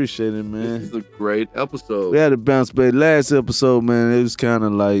 I appreciate it, man. This is a great episode. We had to bounce back. Last episode, man, it was kind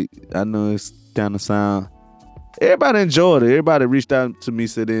of like, I know it's kind of sound. Everybody enjoyed it. Everybody reached out to me,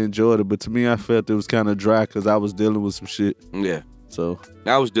 said they enjoyed it. But to me, I felt it was kind of dry because I was dealing with some shit. Yeah. So,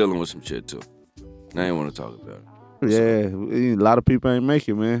 I was dealing with some shit too. I ain't want to talk about it. yeah, a lot of people ain't make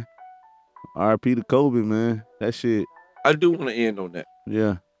it, man. R.I.P. to Kobe, man. That shit, I do want to end on that.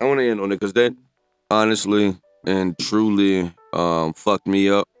 yeah. I want to end on it because that honestly and truly fucked me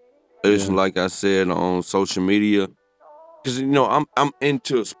up. It's Yeah. like I said on social media. Because, you know, I'm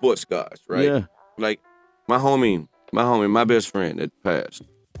into sports guys, right? Yeah. Like, my homie, my best friend that passed.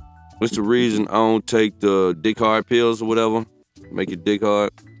 What's the reason I don't take the dick hard pills or whatever? Make it dick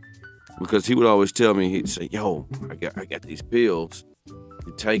hard? Because he would always tell me, he'd say, yo, I got these pills.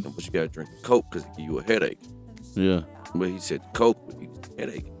 You take them, but you got to drink Coke because it give you a headache. Yeah. But he said Coke would give you a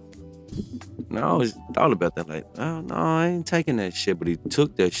headache. And I always thought about that, like, oh, no, I ain't taking that shit. But he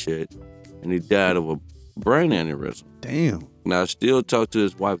took that shit, and he died of a brain aneurysm. Damn. Now, I still talk to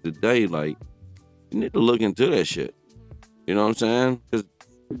his wife today, like, you need to look into that shit. You know what I'm saying?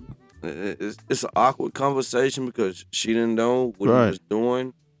 Because it's an awkward conversation because she didn't know what Right. he was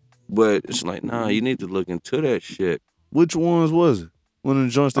doing. But it's like, nah, you need to look into that shit. Which ones was it? One of the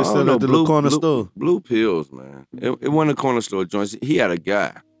joints they I don't sell know, at the little corner store? Blue pills, man. It wasn't a corner store joint. He had a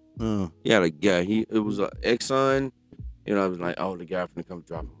guy. He had a guy. It was an Exxon. You know, I was like, oh, the guy finna come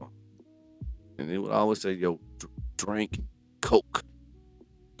drop him off. And he would always say, yo, drink Coke.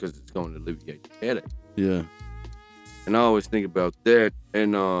 Because it's going to alleviate your headache. Yeah. And I always think about that.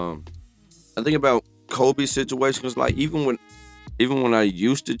 And I think about Kobe's situation. Because, like, even when I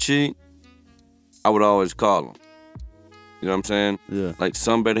used to cheat, I would always call him. You know what I'm saying? Yeah. Like,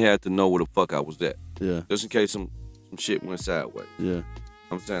 somebody had to know where the fuck I was at. Yeah. Just in case some shit went sideways. Yeah.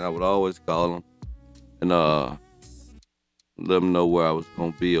 I'm saying I would always call him and let him know where I was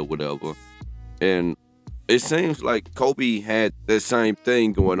gonna be or whatever. And it seems like Kobe had that same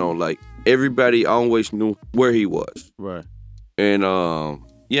thing going on. Like everybody always knew where he was. Right. And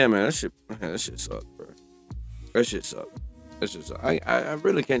yeah, man, that shit sucked, bro. That shit sucked. I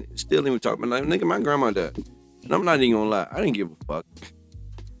really can't still even talk. Like, nigga, my grandma died. And I'm not even gonna lie, I didn't give a fuck.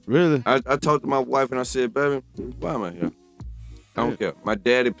 Really? I talked to my wife and I said, baby, why am I here? I don't care. My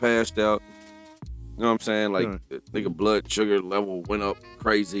daddy passed out. You know what I'm saying? Like, the nigga blood sugar level went up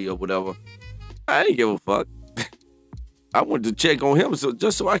crazy or whatever. I didn't give a fuck. I wanted to check on him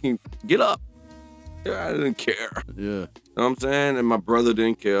just so I can get up. Yeah, I didn't care. Yeah. You know what I'm saying? And my brother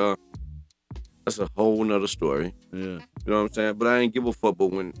didn't care. That's a whole nother story. Yeah. You know what I'm saying? But I didn't give a fuck. But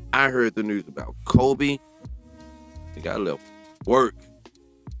when I heard the news about Kobe, I think I left work.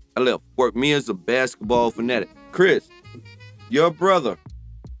 Me as a basketball fanatic. Chris, your brother,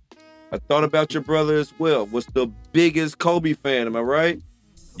 I thought about your brother as well, was the biggest Kobe fan, am I right?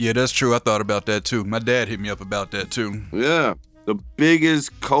 Yeah, that's true. I thought about that too. My dad hit me up about that too. Yeah, the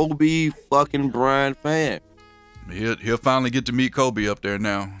biggest Kobe fucking Bryant fan. He'll finally get to meet Kobe up there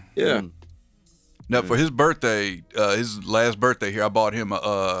now. Yeah. Now for his birthday, his last birthday here, I bought him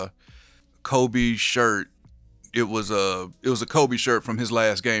a Kobe shirt. It was a Kobe shirt from his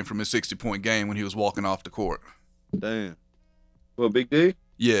last game, from his 60-point game when he was walking off the court. Damn. Well, Big D,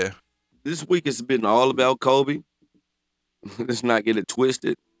 Yeah. this week has been all about Kobe. Let's not get it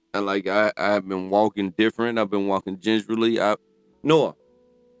twisted. I've been walking different. I've been walking gingerly. Noah,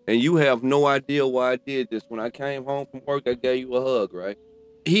 and you have no idea why I did this. When I came home from work, I gave you a hug, right?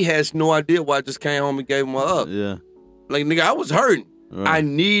 He has no idea why I just came home and gave him a hug. Yeah. Like, nigga, I was hurting. Right. I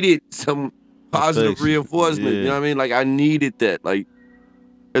needed some positive Affection. reinforcement. You know what I mean? Like, I needed that. Like,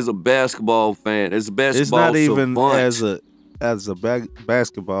 as a basketball fan, as a basketball It's not even savant, as a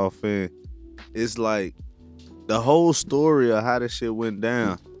basketball fan. It's like the whole story of how this shit went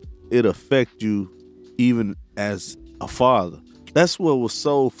down. It affect you even as a father. That's what was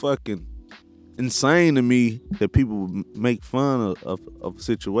so fucking insane to me, that people would make fun of a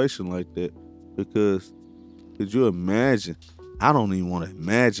situation like that. Because could you imagine? I don't even want to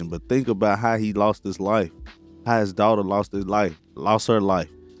imagine, but think about how he lost his life, how his daughter lost her life.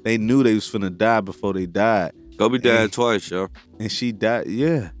 They knew they was finna die before they died. Kobe died twice, yo. And she died,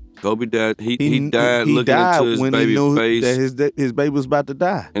 yeah. Kobe died. He died looking into his when baby he knew face. that his baby was about to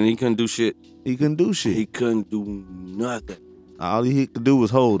die. And he couldn't do shit. He couldn't do shit. He couldn't do nothing. All he could do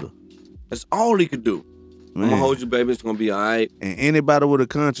was hold her. That's all he could do. Man. I'm gonna hold you, baby. It's gonna be all right. And anybody with a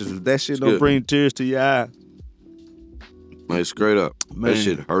conscience, if that shit don't bring tears to your eye, Man, straight up. Man. That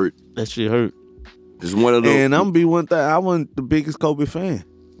shit hurt. that shit hurt. It's one of those. And I'm gonna be one thing. I wasn't the biggest Kobe fan.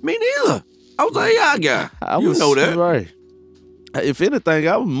 Me neither. I was a AI guy. You know that. Right. If anything,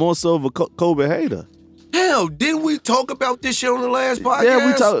 I was more so of a Kobe hater. Hell, didn't we talk about this shit on the last podcast? Yeah,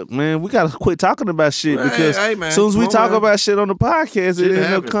 we talk. Man, we gotta quit talking about shit, Man, because hey, man, as soon as we come on, talk man. about shit on the podcast, Shit it end up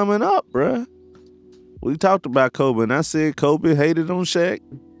happen. coming up, bruh. We talked about Kobe, and I said Kobe hated on Shaq.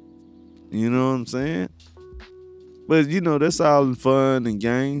 You know what I'm saying? But you know, that's all in fun and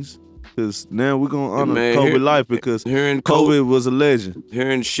games. Because now we're gonna honor Man, Kobe life, because hearing Kobe was a legend.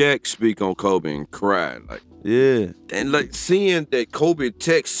 Hearing Shaq speak on Kobe and cry, like, Yeah. and like seeing that Kobe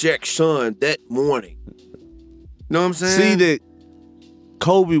text Shaq's son that morning. You know what I'm See saying? that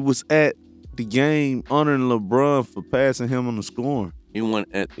Kobe was at the game honoring LeBron for passing him on the scoring. He won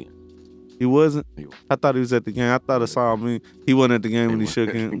at the end. He wasn't? He was. I thought he was at the game. I thought I saw him. He wasn't at the game when he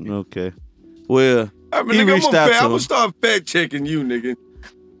shook him. Okay. Well, I mean, he nigga, reached I'm out to gonna him. start fact checking you, nigga.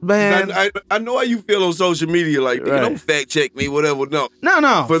 Man. I know how you feel on social media. Like, nigga, Right. don't fact check me, whatever. No,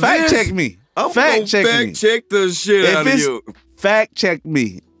 No. For Fact this, check me. I'm Fact gonna check fact me. check the shit If out of it's- you. Fact check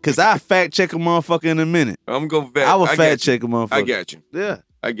me. Because I fact check a motherfucker in a minute. I'm gonna fact. I will got fact you. check a motherfucker. I got you. Yeah.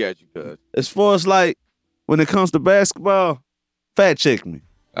 I got you, cuz. As far as like, when it comes to basketball, fact check me.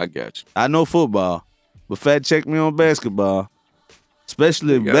 I got you. I know football, but fact check me on basketball.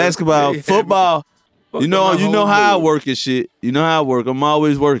 Especially You got it. basketball, Yeah, football. Fuck You know up my whole how I mood. work and shit. You know how I work. I'm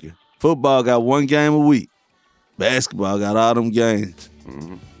always working. Football got one game a week. Basketball got all them games.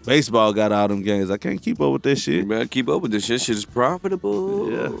 Mhm. Baseball got all them games. I can't keep up with that You shit. better keep up with this shit. Shit is profitable.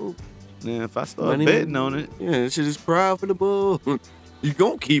 Yeah. Man, if I start Money- betting on it. Yeah, this shit is profitable. You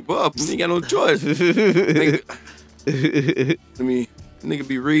gonna keep up. You ain't got no choice. Nigga, I mean, nigga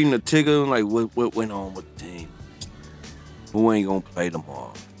be reading a ticker like, what went on with the team? Who ain't gonna play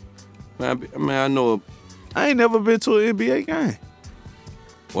tomorrow? I know I ain't never been to an NBA game.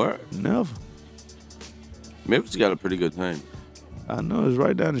 a word. Never. Memphis got a pretty good team. I know it's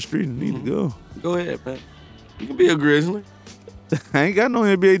right down the street and need to go. Go ahead, man. You can be a Grizzly. I ain't got no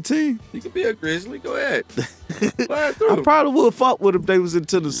NBA team. You can be a Grizzly. Go ahead. Slide I through. probably would fuck with if they was in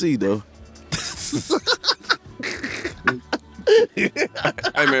Tennessee though. Hey,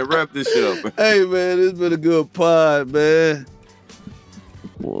 man, wrap this shit up, man. Hey man, it's been a good pod, man.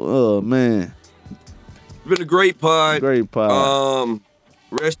 Oh man, It's been a great pod. great pod.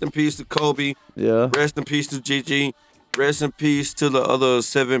 Rest in peace to Kobe. Yeah, Rest in peace to Gigi. Rest in peace to the other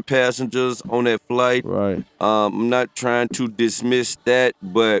 7 passengers on that flight. right. I'm not trying to dismiss that,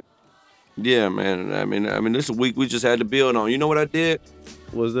 but yeah, man. I mean, this is a week we just had to build on. You know what I did?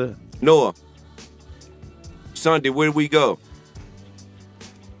 What's that? Noah. Sunday, where did we go?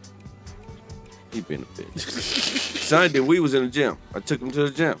 He been a bitch. Sunday, we was in the gym. I took him to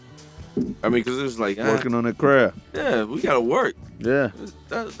the gym. I mean, because it was like, Working on that craft. yeah, we got to work. Yeah,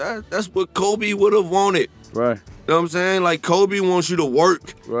 That's what Kobe would have wanted. right, You know what I'm saying? Like, Kobe wants you to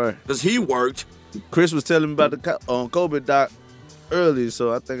work right. because he worked. Chris was telling me about the Kobe doc earlier,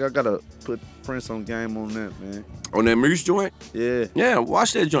 so I think I gotta put Prince on game on that, man. On that Moose joint? Yeah, Yeah,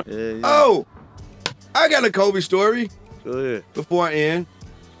 watch that joint. yeah. Oh, I got a Kobe story Go ahead. before I end.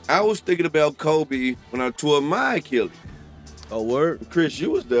 I was thinking about Kobe when I tore my Achilles. Oh, word. Chris,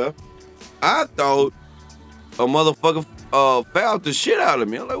 you was there. I thought a motherfucker fouled the shit out of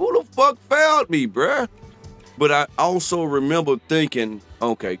me. I'm like, who the fuck fouled me, bruh? But I also remember thinking,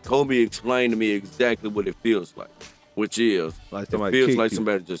 okay, Kobe explained to me exactly what it feels like, which is Like it somebody feels kicked like you.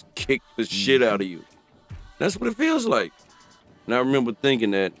 somebody just kicked the shit out of you. That's what it feels like. And I remember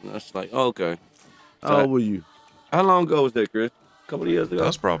thinking that, and I was like, okay. How old were you? How long ago was that, Chris? couple of years ago.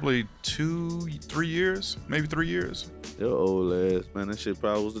 That's probably 2-3 years, maybe 3 years. Your old ass, man. That shit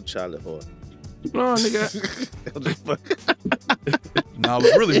probably was a Charlie horse. No, nigga. Now,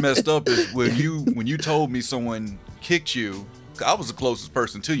 what's really messed up is when you told me someone kicked you. I was the closest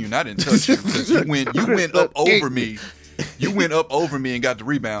person to you, and I didn't touch you because you went up over me. You went up over me and got the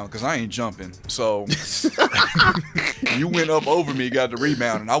rebound because I ain't jumping. So you went up over me, got the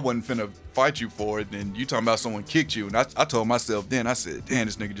rebound, and I wasn't finna fight you for it. And you talking about someone kicked you, and I told myself then, I said, damn,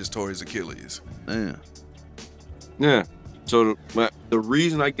 this nigga just tore his Achilles. Damn. Yeah. So the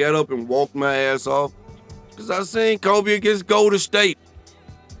reason I got up and walked my ass off, because I seen Kobe against Golden State.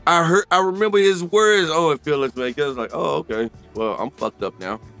 I remember his words. Oh, it feels like I was like, oh, okay. Well, I'm fucked up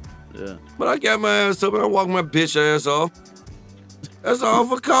now. Yeah. But I got my ass up and I walked my bitch ass off. That's all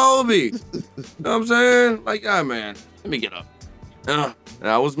for Kobe. You know what I'm saying? Like, ah, man, let me get up. And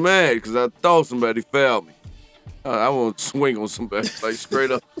I was mad because I thought somebody fouled me. I want to swing on somebody, like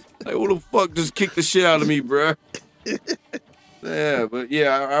straight up. Like, who the fuck just kicked the shit out of me, bruh? Yeah, but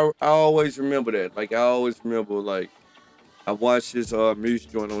yeah, I always remember that. Like, I always remember, like, I watched this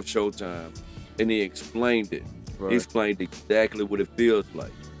music joint on Showtime, and he explained it. Right. He explained exactly what it feels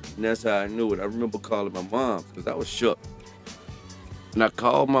like. And that's how I knew it. I remember calling my mom, because I was shook. And I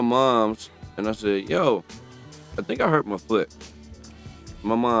called my mom's, and I said, yo, I think I hurt my foot.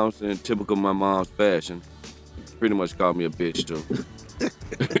 My mom's, in typical my mom's fashion, pretty much called me a bitch, too.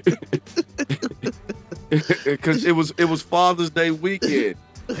 Because it was Father's Day weekend.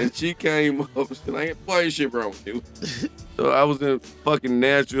 And she came up and said, I ain't playing shit wrong with you. So I was in fucking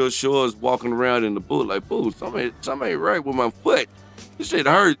Nashville Shores walking around in the booth like, boo, something ain't right with my foot. This shit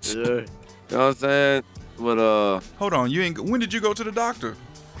hurts. Yeah. You know what I'm saying? But Hold on, when did you go to the doctor?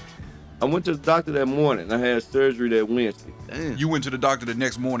 I went to the doctor that morning. I had surgery that Wednesday. Damn. You went to the doctor the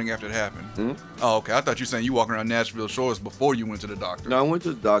next morning after it happened. Mm-hmm. Oh, okay. I thought you were saying you walking around Nashville Shores before you went to the doctor. No, I went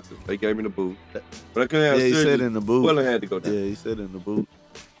to the doctor. They gave me the boot. But I couldn't have Yeah, he surgery. said in the boot. Well, I had to go down. Yeah, he said in the boot.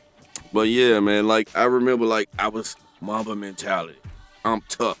 But yeah, man, like, I remember, like, I was Mamba mentality. I'm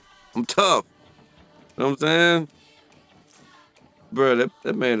tough. You know what I'm saying? Bro,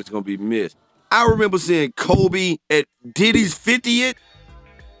 that man is going to be missed. I remember seeing Kobe at Diddy's 50th,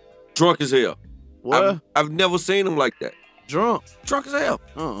 drunk as hell. What? I've never seen him like that. Drunk? Drunk as hell.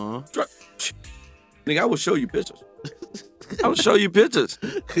 Uh-uh. Nigga, I will show you pictures.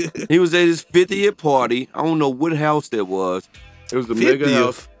 He was at his 50th party. I don't know what house that was. It was the mega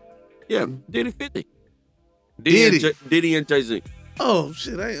house. Yeah, Diddy 50. Diddy and Jay-Z. Oh,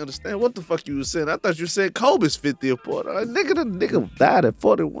 shit, I ain't understand what the fuck you was saying. I thought you said Kobe's 50th party. Like, the nigga died at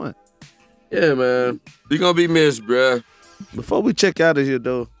 41. Yeah, man. You gonna be missed, bruh. Before we check out of here,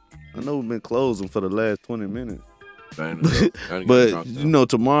 though, I know we've been closing for the last 20 minutes. But, you know,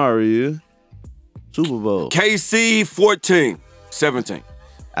 tomorrow is Super Bowl. KC 14-17.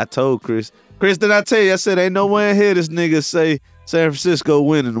 I told Chris, did I tell you? I said, ain't no way in here this nigga say San Francisco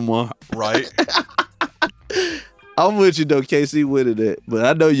winning tomorrow. Right. I'm with you, though, KC winning that. But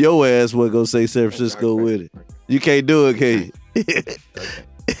I know your ass wasn't going to say San Francisco winning. You can't do it, can you?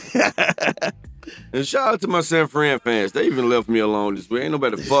 And shout out to my San Fran fans. They even left me alone this week. Ain't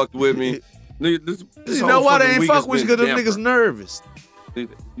nobody fucked with me. Nigga, this You know why they whole ain't fucking fuck week with has you? Because been them niggas nervous.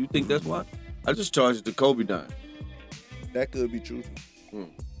 damper. You think that's why? I just charged it to Kobe dime. That could be true.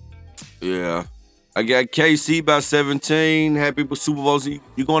 Yeah. I got KC by 17. Happy Super Bowl.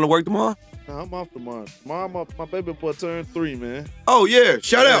 You going to work tomorrow? No, I'm off tomorrow. Tomorrow, my baby boy turned 3, man. Oh, yeah.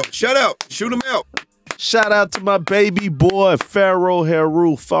 Shout out. Shoot him out. Shout out to my baby boy, Pharaoh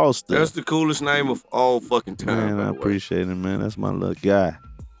Heru Foster. That's the coolest name of all fucking time. Man, by I the way. appreciate it, man. That's my little guy.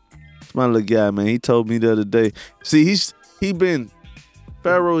 That's my little guy, man. He told me the other day. See, he's been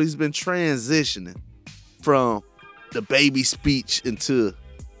transitioning from the baby speech into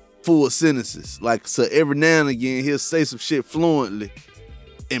full sentences. Like, so every now and again, he'll say some shit fluently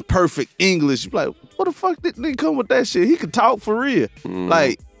in perfect English. You be like, what the fuck did nigga come with that shit? He can talk for real.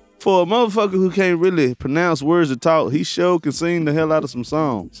 Like, for a motherfucker who can't really pronounce words or talk, he sure can sing the hell out of some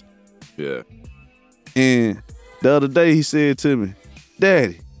songs. Yeah. And the other day he said to me,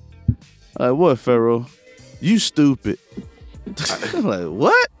 Daddy, I'm like, what, Pharaoh? You stupid. I'm like,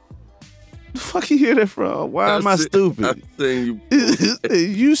 what? The fuck you hear that from? Why am I stupid? I'm saying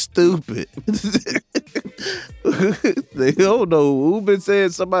You stupid. They don't know who been saying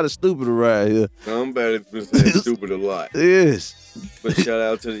somebody stupid around here. somebody's been saying stupid a lot. Yes. But shout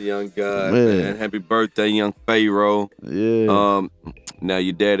out to the young guy, Man. man. Happy birthday, young Pharaoh. Yeah. Now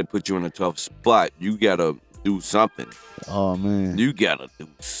your daddy put you in a tough spot. You gotta do something. Oh man. You gotta do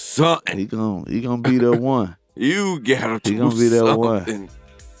something. He gonna be that one. You gotta do He gonna be that one. something.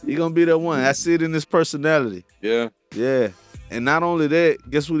 He gonna be that one. I see it in his personality. Yeah. Yeah. And not only that,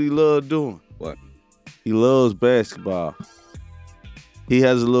 guess what he loves doing? What? He loves basketball. He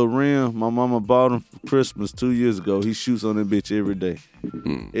has a little rim. My mama bought him for Christmas 2 years ago. He shoots on that bitch every day.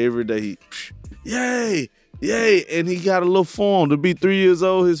 Every day he, yay, yay. And he got a little form. To be 3 years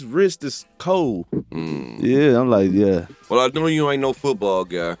old, his wrist is cold. Yeah, I'm like, yeah. Well, I know you ain't no football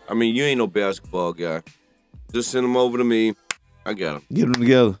guy. I mean, you ain't no basketball guy. Just send him over to me. I got him. Get them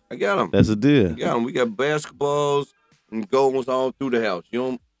together. I got him. That's a deal. I got him. We got basketballs and goals all through the house. You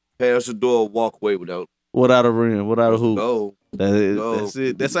don't pass the door or walk away without Without a rim, without a hoop. goal. That's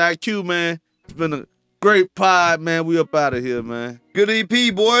it. That's IQ, man. It's been a great pod, man. We up out of here, man. Good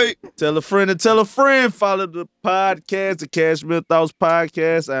EP, boy. Tell a friend and tell a friend. Follow the podcast, the Cashmere Thoughts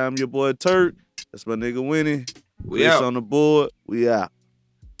Podcast. I'm your boy Turk. That's my nigga Winnie. We out. On the board. We out.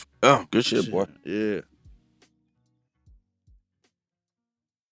 Oh, good shit, boy. Yeah.